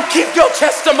you're gonna keep your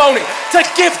testimony, to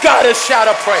give God a shout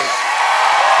of praise.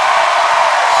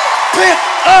 Pick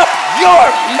up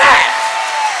your mat.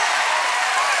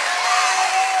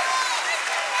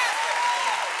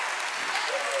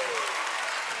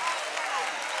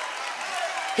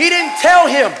 He didn't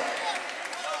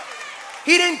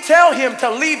tell him to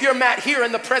leave your mat here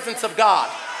in the presence of God.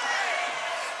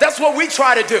 That's what we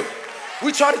try to do.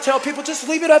 We try to tell people, just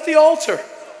leave it at the altar.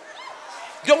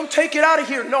 Don't take it out of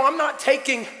here. No, I'm not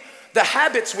taking the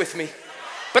habits with me,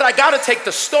 but I gotta take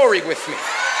the story with me.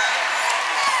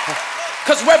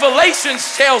 Because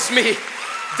Revelations tells me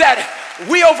that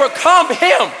we overcome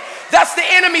him. That's the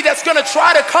enemy that's gonna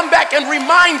try to come back and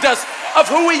remind us of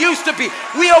who we used to be.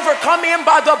 We overcome him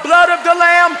by the blood of the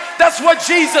Lamb. That's what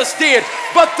Jesus did.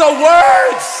 But the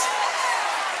words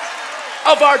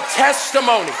of our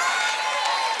testimony.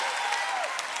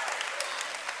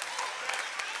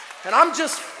 And I'm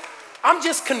just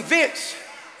convinced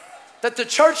that the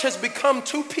church has become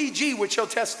too PG with your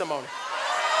testimony.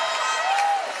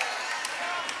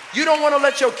 You don't want to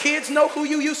let your kids know who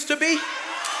you used to be.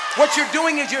 What you're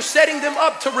doing is you're setting them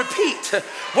up to repeat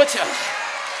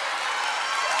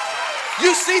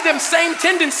you see them same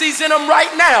tendencies in them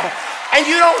right now, and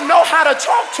you don't know how to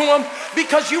talk to them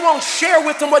because you won't share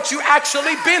with them what you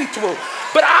actually been through.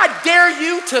 But I dare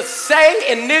you to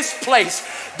say in this place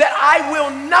that I will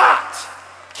not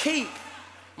keep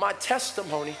my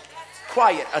testimony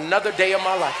quiet another day of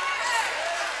my life.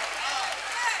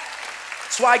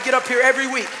 That's why I get up here every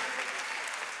week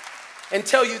and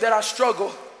tell you that I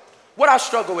struggle. What I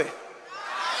struggle with?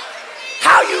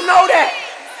 How you know that?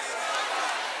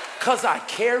 Because I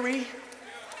carry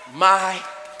my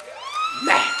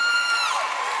mat.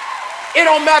 It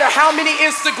don't matter how many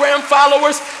Instagram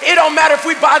followers. It don't matter if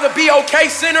we buy the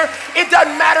BOK Center. It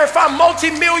doesn't matter if I'm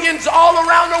multi-millions all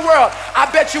around the world. I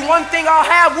bet you one thing I'll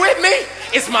have with me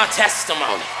is my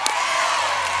testimony.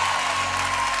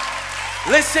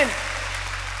 Listen,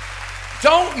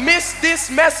 don't miss this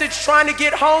message trying to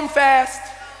get home fast.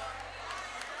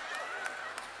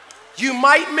 You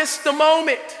might miss the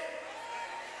moment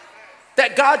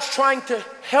that God's trying to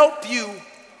help you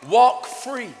walk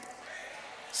free.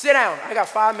 Sit down, I got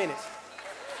 5 minutes.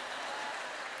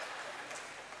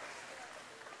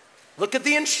 Look at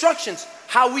the instructions,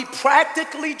 how we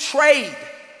practically trade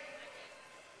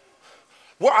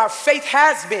where our faith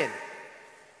has been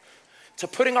to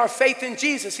putting our faith in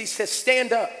Jesus. He says,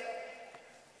 stand up,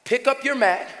 pick up your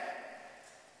mat.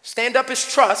 Stand up is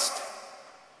trust.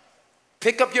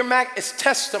 Pick up your mat is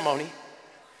testimony.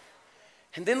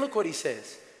 And then look what he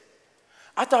says.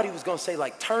 I thought he was gonna say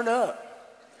like, turn up.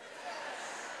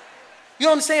 You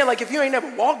know what I'm saying? Like if you ain't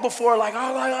never walked before, like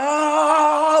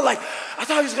I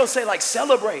thought he was gonna say like,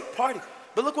 celebrate, party.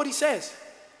 But look what he says.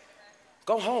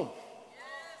 Go home.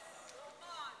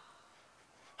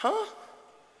 Huh?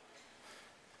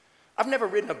 I've never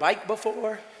ridden a bike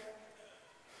before.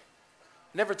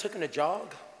 Never taken a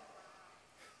jog.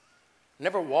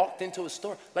 Never walked into a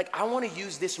store. Like, I want to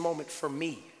use this moment for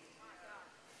me.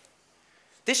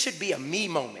 This should be a me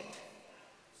moment.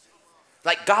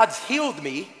 Like, God's healed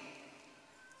me.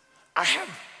 I have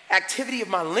activity of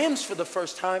my limbs for the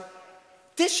first time.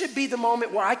 This should be the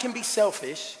moment where I can be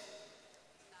selfish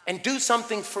and do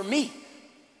something for me.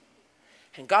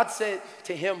 And God said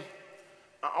to him,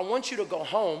 I want you to go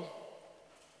home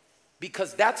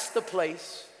because that's the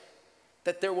place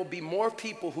that there will be more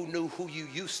people who knew who you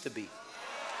used to be.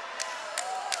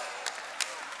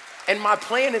 And my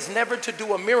plan is never to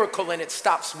do a miracle and it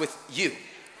stops with you.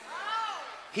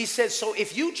 He said, so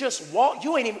if you just walk,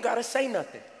 you ain't even got to say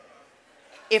nothing.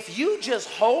 If you just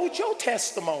hold your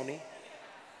testimony,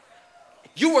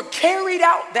 you were carried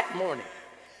out that morning,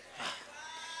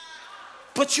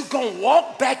 but you gonna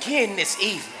walk back in this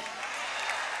evening.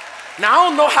 Now, I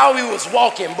don't know how he was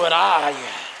walking, but I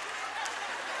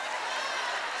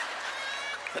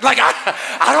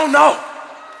don't know.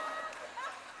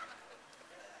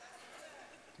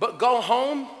 But go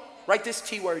home, write this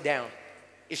T word down.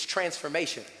 It's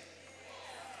transformation.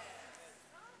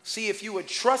 See, if you would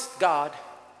trust God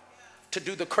to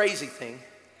do the crazy thing,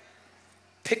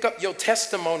 pick up your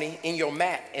testimony in your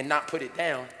mat and not put it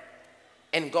down,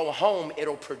 and go home,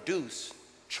 it'll produce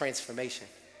transformation.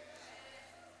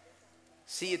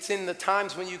 See, it's in the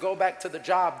times when you go back to the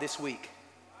job this week,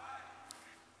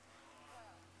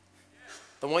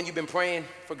 the one you've been praying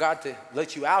for God to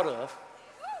let you out of,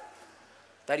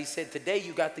 that he said, today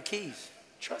you got the keys.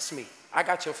 Trust me, I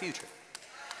got your future.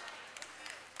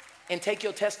 And take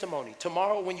your testimony.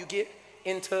 Tomorrow when you get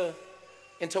into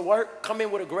work, come in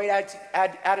with a great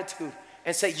attitude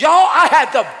and say, y'all, I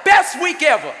had the best week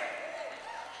ever. And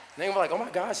they're gonna be like, oh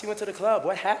my gosh, he went to the club,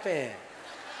 what happened?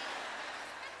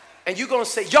 And you're gonna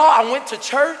say, y'all, I went to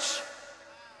church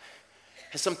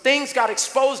and some things got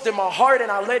exposed in my heart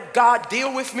and I let God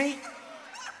deal with me.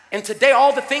 And today,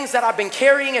 all the things that I've been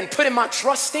carrying and putting my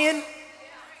trust in,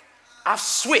 I've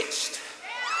switched.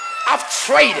 I've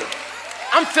traded.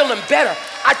 I'm feeling better.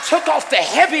 I took off the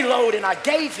heavy load and I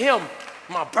gave him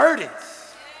my burdens.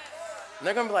 And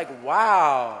they're gonna be like,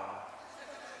 wow.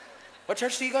 What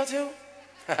church do you go to?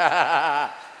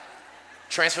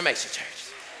 Transformation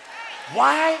Church.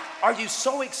 Why are you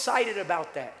so excited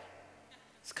about that?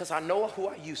 It's because I know who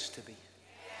I used to be.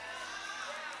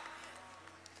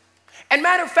 And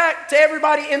matter of fact, to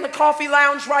everybody in the coffee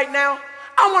lounge right now,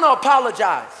 I want to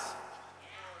apologize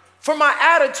for my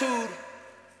attitude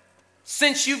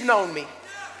since you've known me.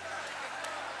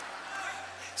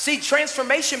 See,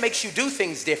 transformation makes you do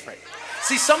things different.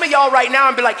 See, some of y'all right now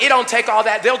and be like, it don't take all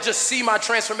that. They'll just see my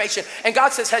transformation. And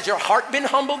God says, has your heart been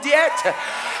humbled yet?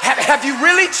 Have you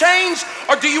really changed?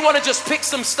 Or do you want to just pick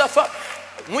some stuff up?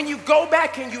 When you go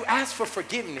back and you ask for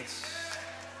forgiveness,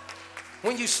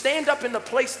 when you stand up in the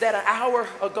place that an hour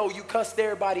ago you cussed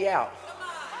everybody out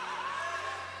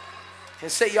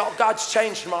and say, y'all, God's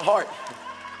changed my heart.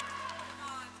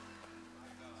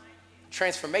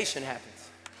 Transformation happens.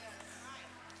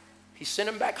 He sent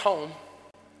him back home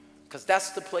because that's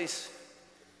the place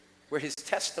where his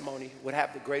testimony would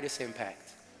have the greatest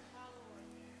impact.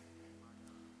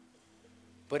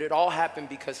 But it all happened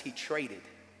because he traded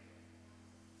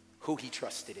who he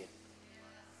trusted in.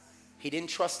 He didn't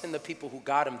trust in the people who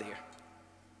got him there.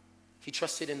 He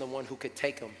trusted in the one who could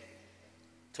take him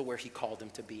to where he called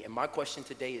him to be. And my question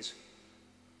today is,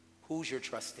 who's your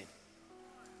trust in?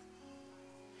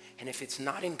 And if it's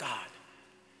not in God,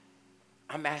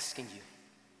 I'm asking you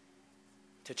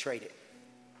to trade it.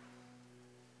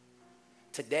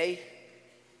 Today,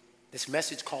 this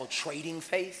message called Trading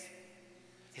Faith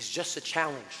is just a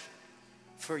challenge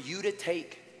for you to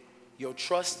take your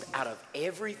trust out of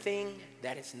everything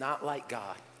that is not like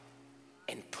God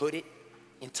and put it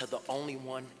into the only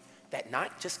one that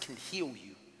not just can heal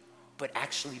you, but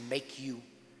actually make you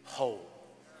whole.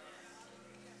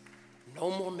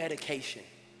 No more medication.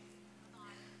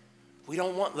 We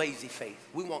don't want lazy faith.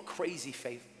 We want crazy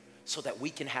faith so that we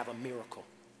can have a miracle.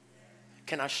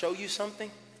 Can I show you something?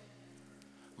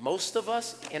 Most of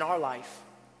us in our life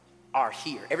are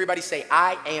here. Everybody say,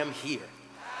 I am here.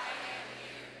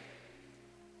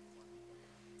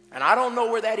 And I don't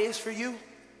know where that is for you,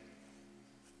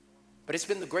 but it's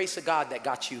been the grace of God that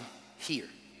got you here.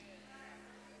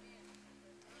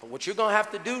 But what you're gonna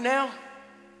have to do now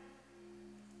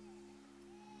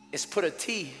is put a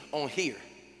T on here,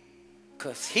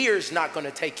 because here's not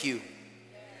gonna take you.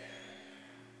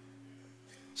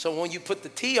 So when you put the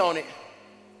T on it,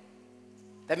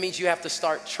 that means you have to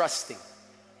start trusting.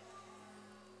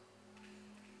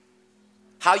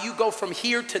 How you go from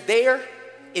here to there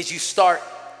is you start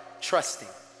trusting.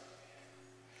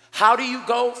 How do you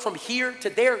go from here to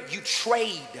there? You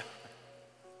trade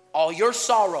all your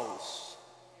sorrows,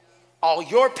 all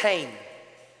your pain,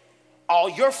 all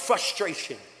your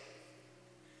frustration.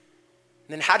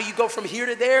 And then how do you go from here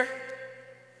to there?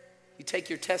 You take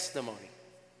your testimony.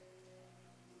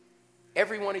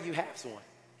 Every one of you has one.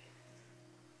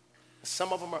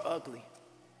 Some of them are ugly.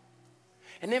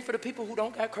 And then for the people who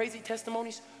don't got crazy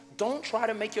testimonies, don't try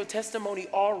to make your testimony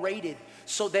R-rated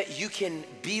so that you can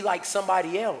be like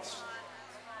somebody else.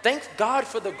 Thank God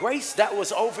for the grace that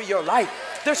was over your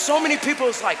life. There's so many people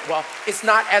it's like, well, it's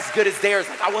not as good as theirs.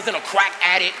 Like, I wasn't a crack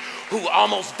addict who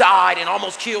almost died and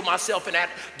almost killed myself, and at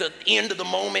the end of the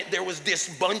moment there was this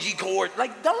bungee cord.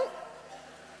 Like, don't.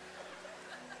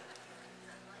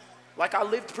 Like, I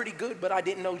lived pretty good, but I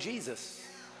didn't know Jesus.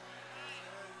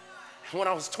 When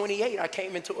I was 28, I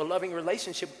came into a loving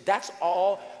relationship. That's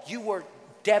all. You were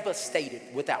devastated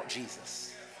without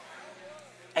Jesus.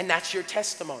 And that's your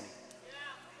testimony.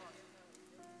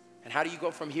 And how do you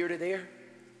go from here to there?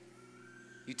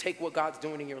 You take what God's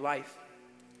doing in your life,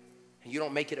 and you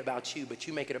don't make it about you, but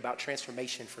you make it about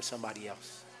transformation for somebody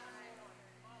else.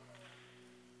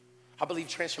 I believe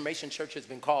Transformation Church has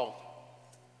been called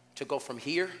to go from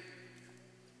here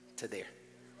to there.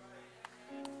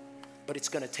 But it's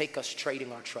going to take us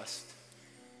trading our trust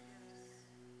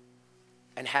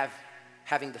and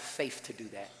having the faith to do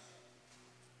that.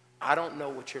 I don't know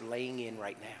what you're laying in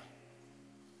right now,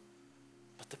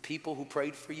 but the people who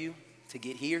prayed for you to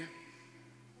get here,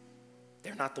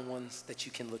 they're not the ones that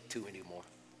you can look to anymore.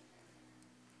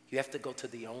 You have to go to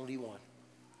the only one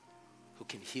who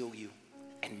can heal you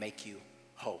and make you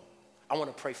whole. I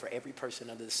want to pray for every person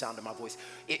under the sound of my voice.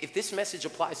 If this message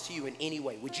applies to you in any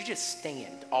way, would you just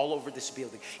stand all over this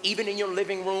building? Even in your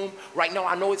living room right now,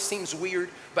 I know it seems weird,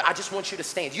 but I just want you to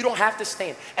stand. You don't have to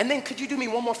stand. And then could you do me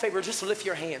one more favor? Just lift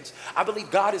your hands. I believe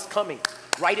God is coming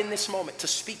right in this moment to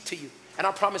speak to you. And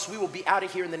I promise we will be out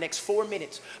of here in the next 4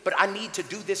 minutes. But I need to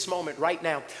do this moment right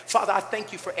now. Father, I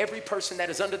thank you for every person that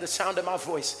is under the sound of my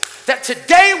voice, that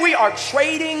today we are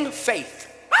trading faith.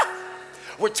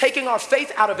 We're taking our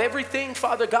faith out of everything,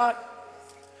 Father God,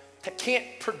 that can't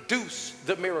produce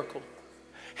the miracle.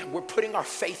 And we're putting our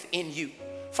faith in you.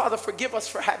 Father, forgive us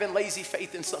for having lazy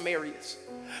faith in some areas.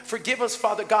 Forgive us,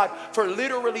 Father God, for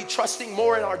literally trusting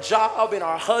more in our job, in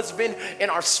our husband,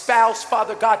 in our spouse,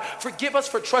 Father God. Forgive us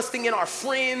for trusting in our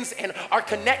friends and our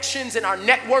connections and our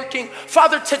networking.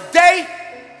 Father, today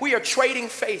we are trading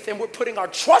faith and we're putting our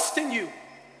trust in you.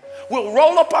 We'll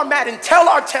roll up our mat and tell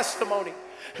our testimony.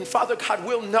 And Father God,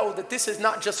 we'll know that this is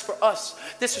not just for us.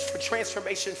 This is for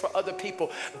transformation for other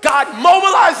people. God,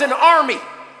 mobilize an army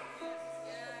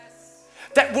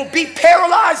that will be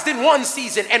paralyzed in one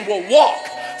season and will walk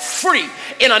free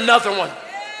in another one.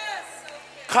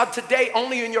 God, today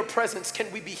only in your presence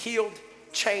can we be healed,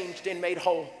 changed, and made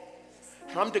whole.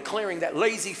 And I'm declaring that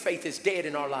lazy faith is dead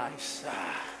in our lives.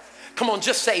 Come on,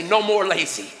 just say no more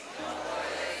lazy.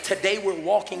 Today we're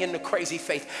walking in the crazy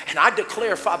faith. And I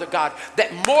declare, Father God,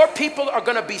 that more people are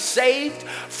going to be saved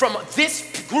from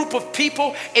this group of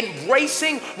people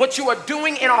embracing what you are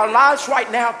doing in our lives right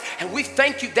now. And we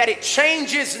thank you that it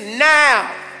changes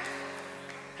now.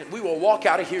 And we will walk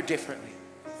out of here differently.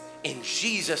 In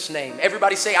Jesus' name.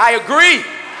 Everybody say, I agree.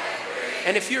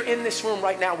 And if you're in this room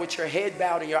right now with your head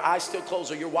bowed and your eyes still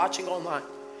closed, or you're watching online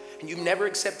and you've never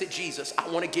accepted Jesus, I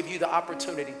want to give you the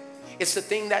opportunity. It's the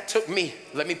thing that took me,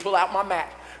 let me pull out my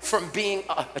mat, from being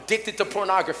addicted to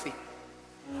pornography,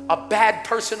 a bad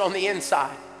person on the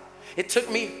inside. It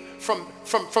took me from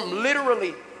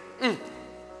literally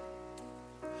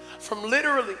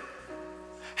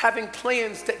having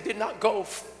plans that did not go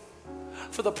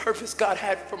for the purpose God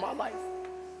had for my life,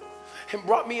 and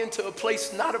brought me into a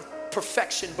place not of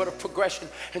perfection, but of progression.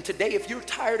 And today, if you're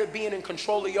tired of being in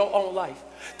control of your own life,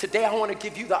 today I want to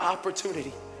give you the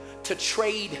opportunity to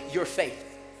trade your faith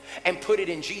and put it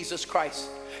in Jesus Christ.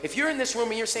 If you're in this room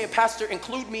and you're saying, Pastor,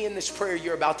 include me in this prayer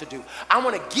you're about to do. I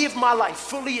want to give my life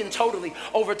fully and totally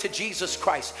over to Jesus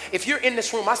Christ. If you're in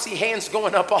this room, I see hands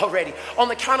going up already. On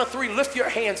the count of 3, lift your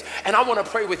hands and I want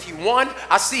to pray with you. 1,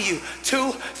 I see you.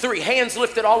 2, 3, hands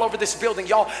lifted all over this building.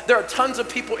 Y'all, there are tons of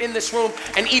people in this room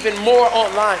and even more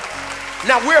online.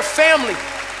 Now we're a family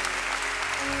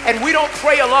and we don't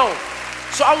pray alone.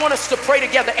 So I want us to pray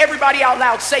together. Everybody out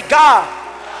loud, say, God,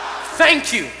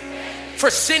 thank you for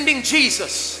sending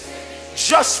Jesus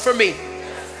just for me.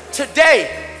 Today,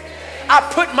 I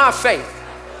put my faith,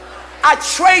 I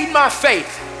trade my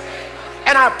faith,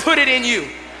 and I put it in you.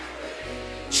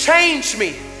 Change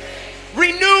me,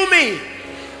 renew me,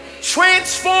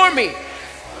 transform me.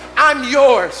 I'm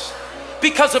yours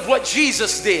because of what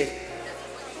Jesus did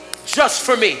just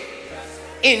for me.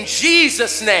 In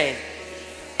Jesus' name,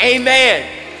 amen.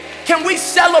 Can we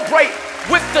celebrate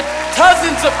with the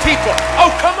dozens of people?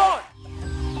 Oh, come on.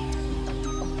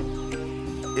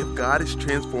 If God is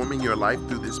transforming your life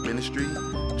through this ministry,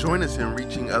 join us in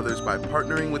reaching others by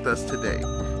partnering with us today.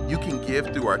 You can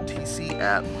give through our TC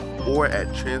app or at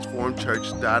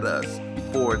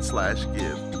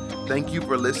transformchurch.us/give. Thank you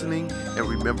for listening, and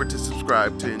remember to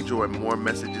subscribe to enjoy more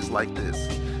messages like this.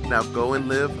 Now go and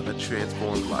live a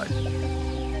transformed life.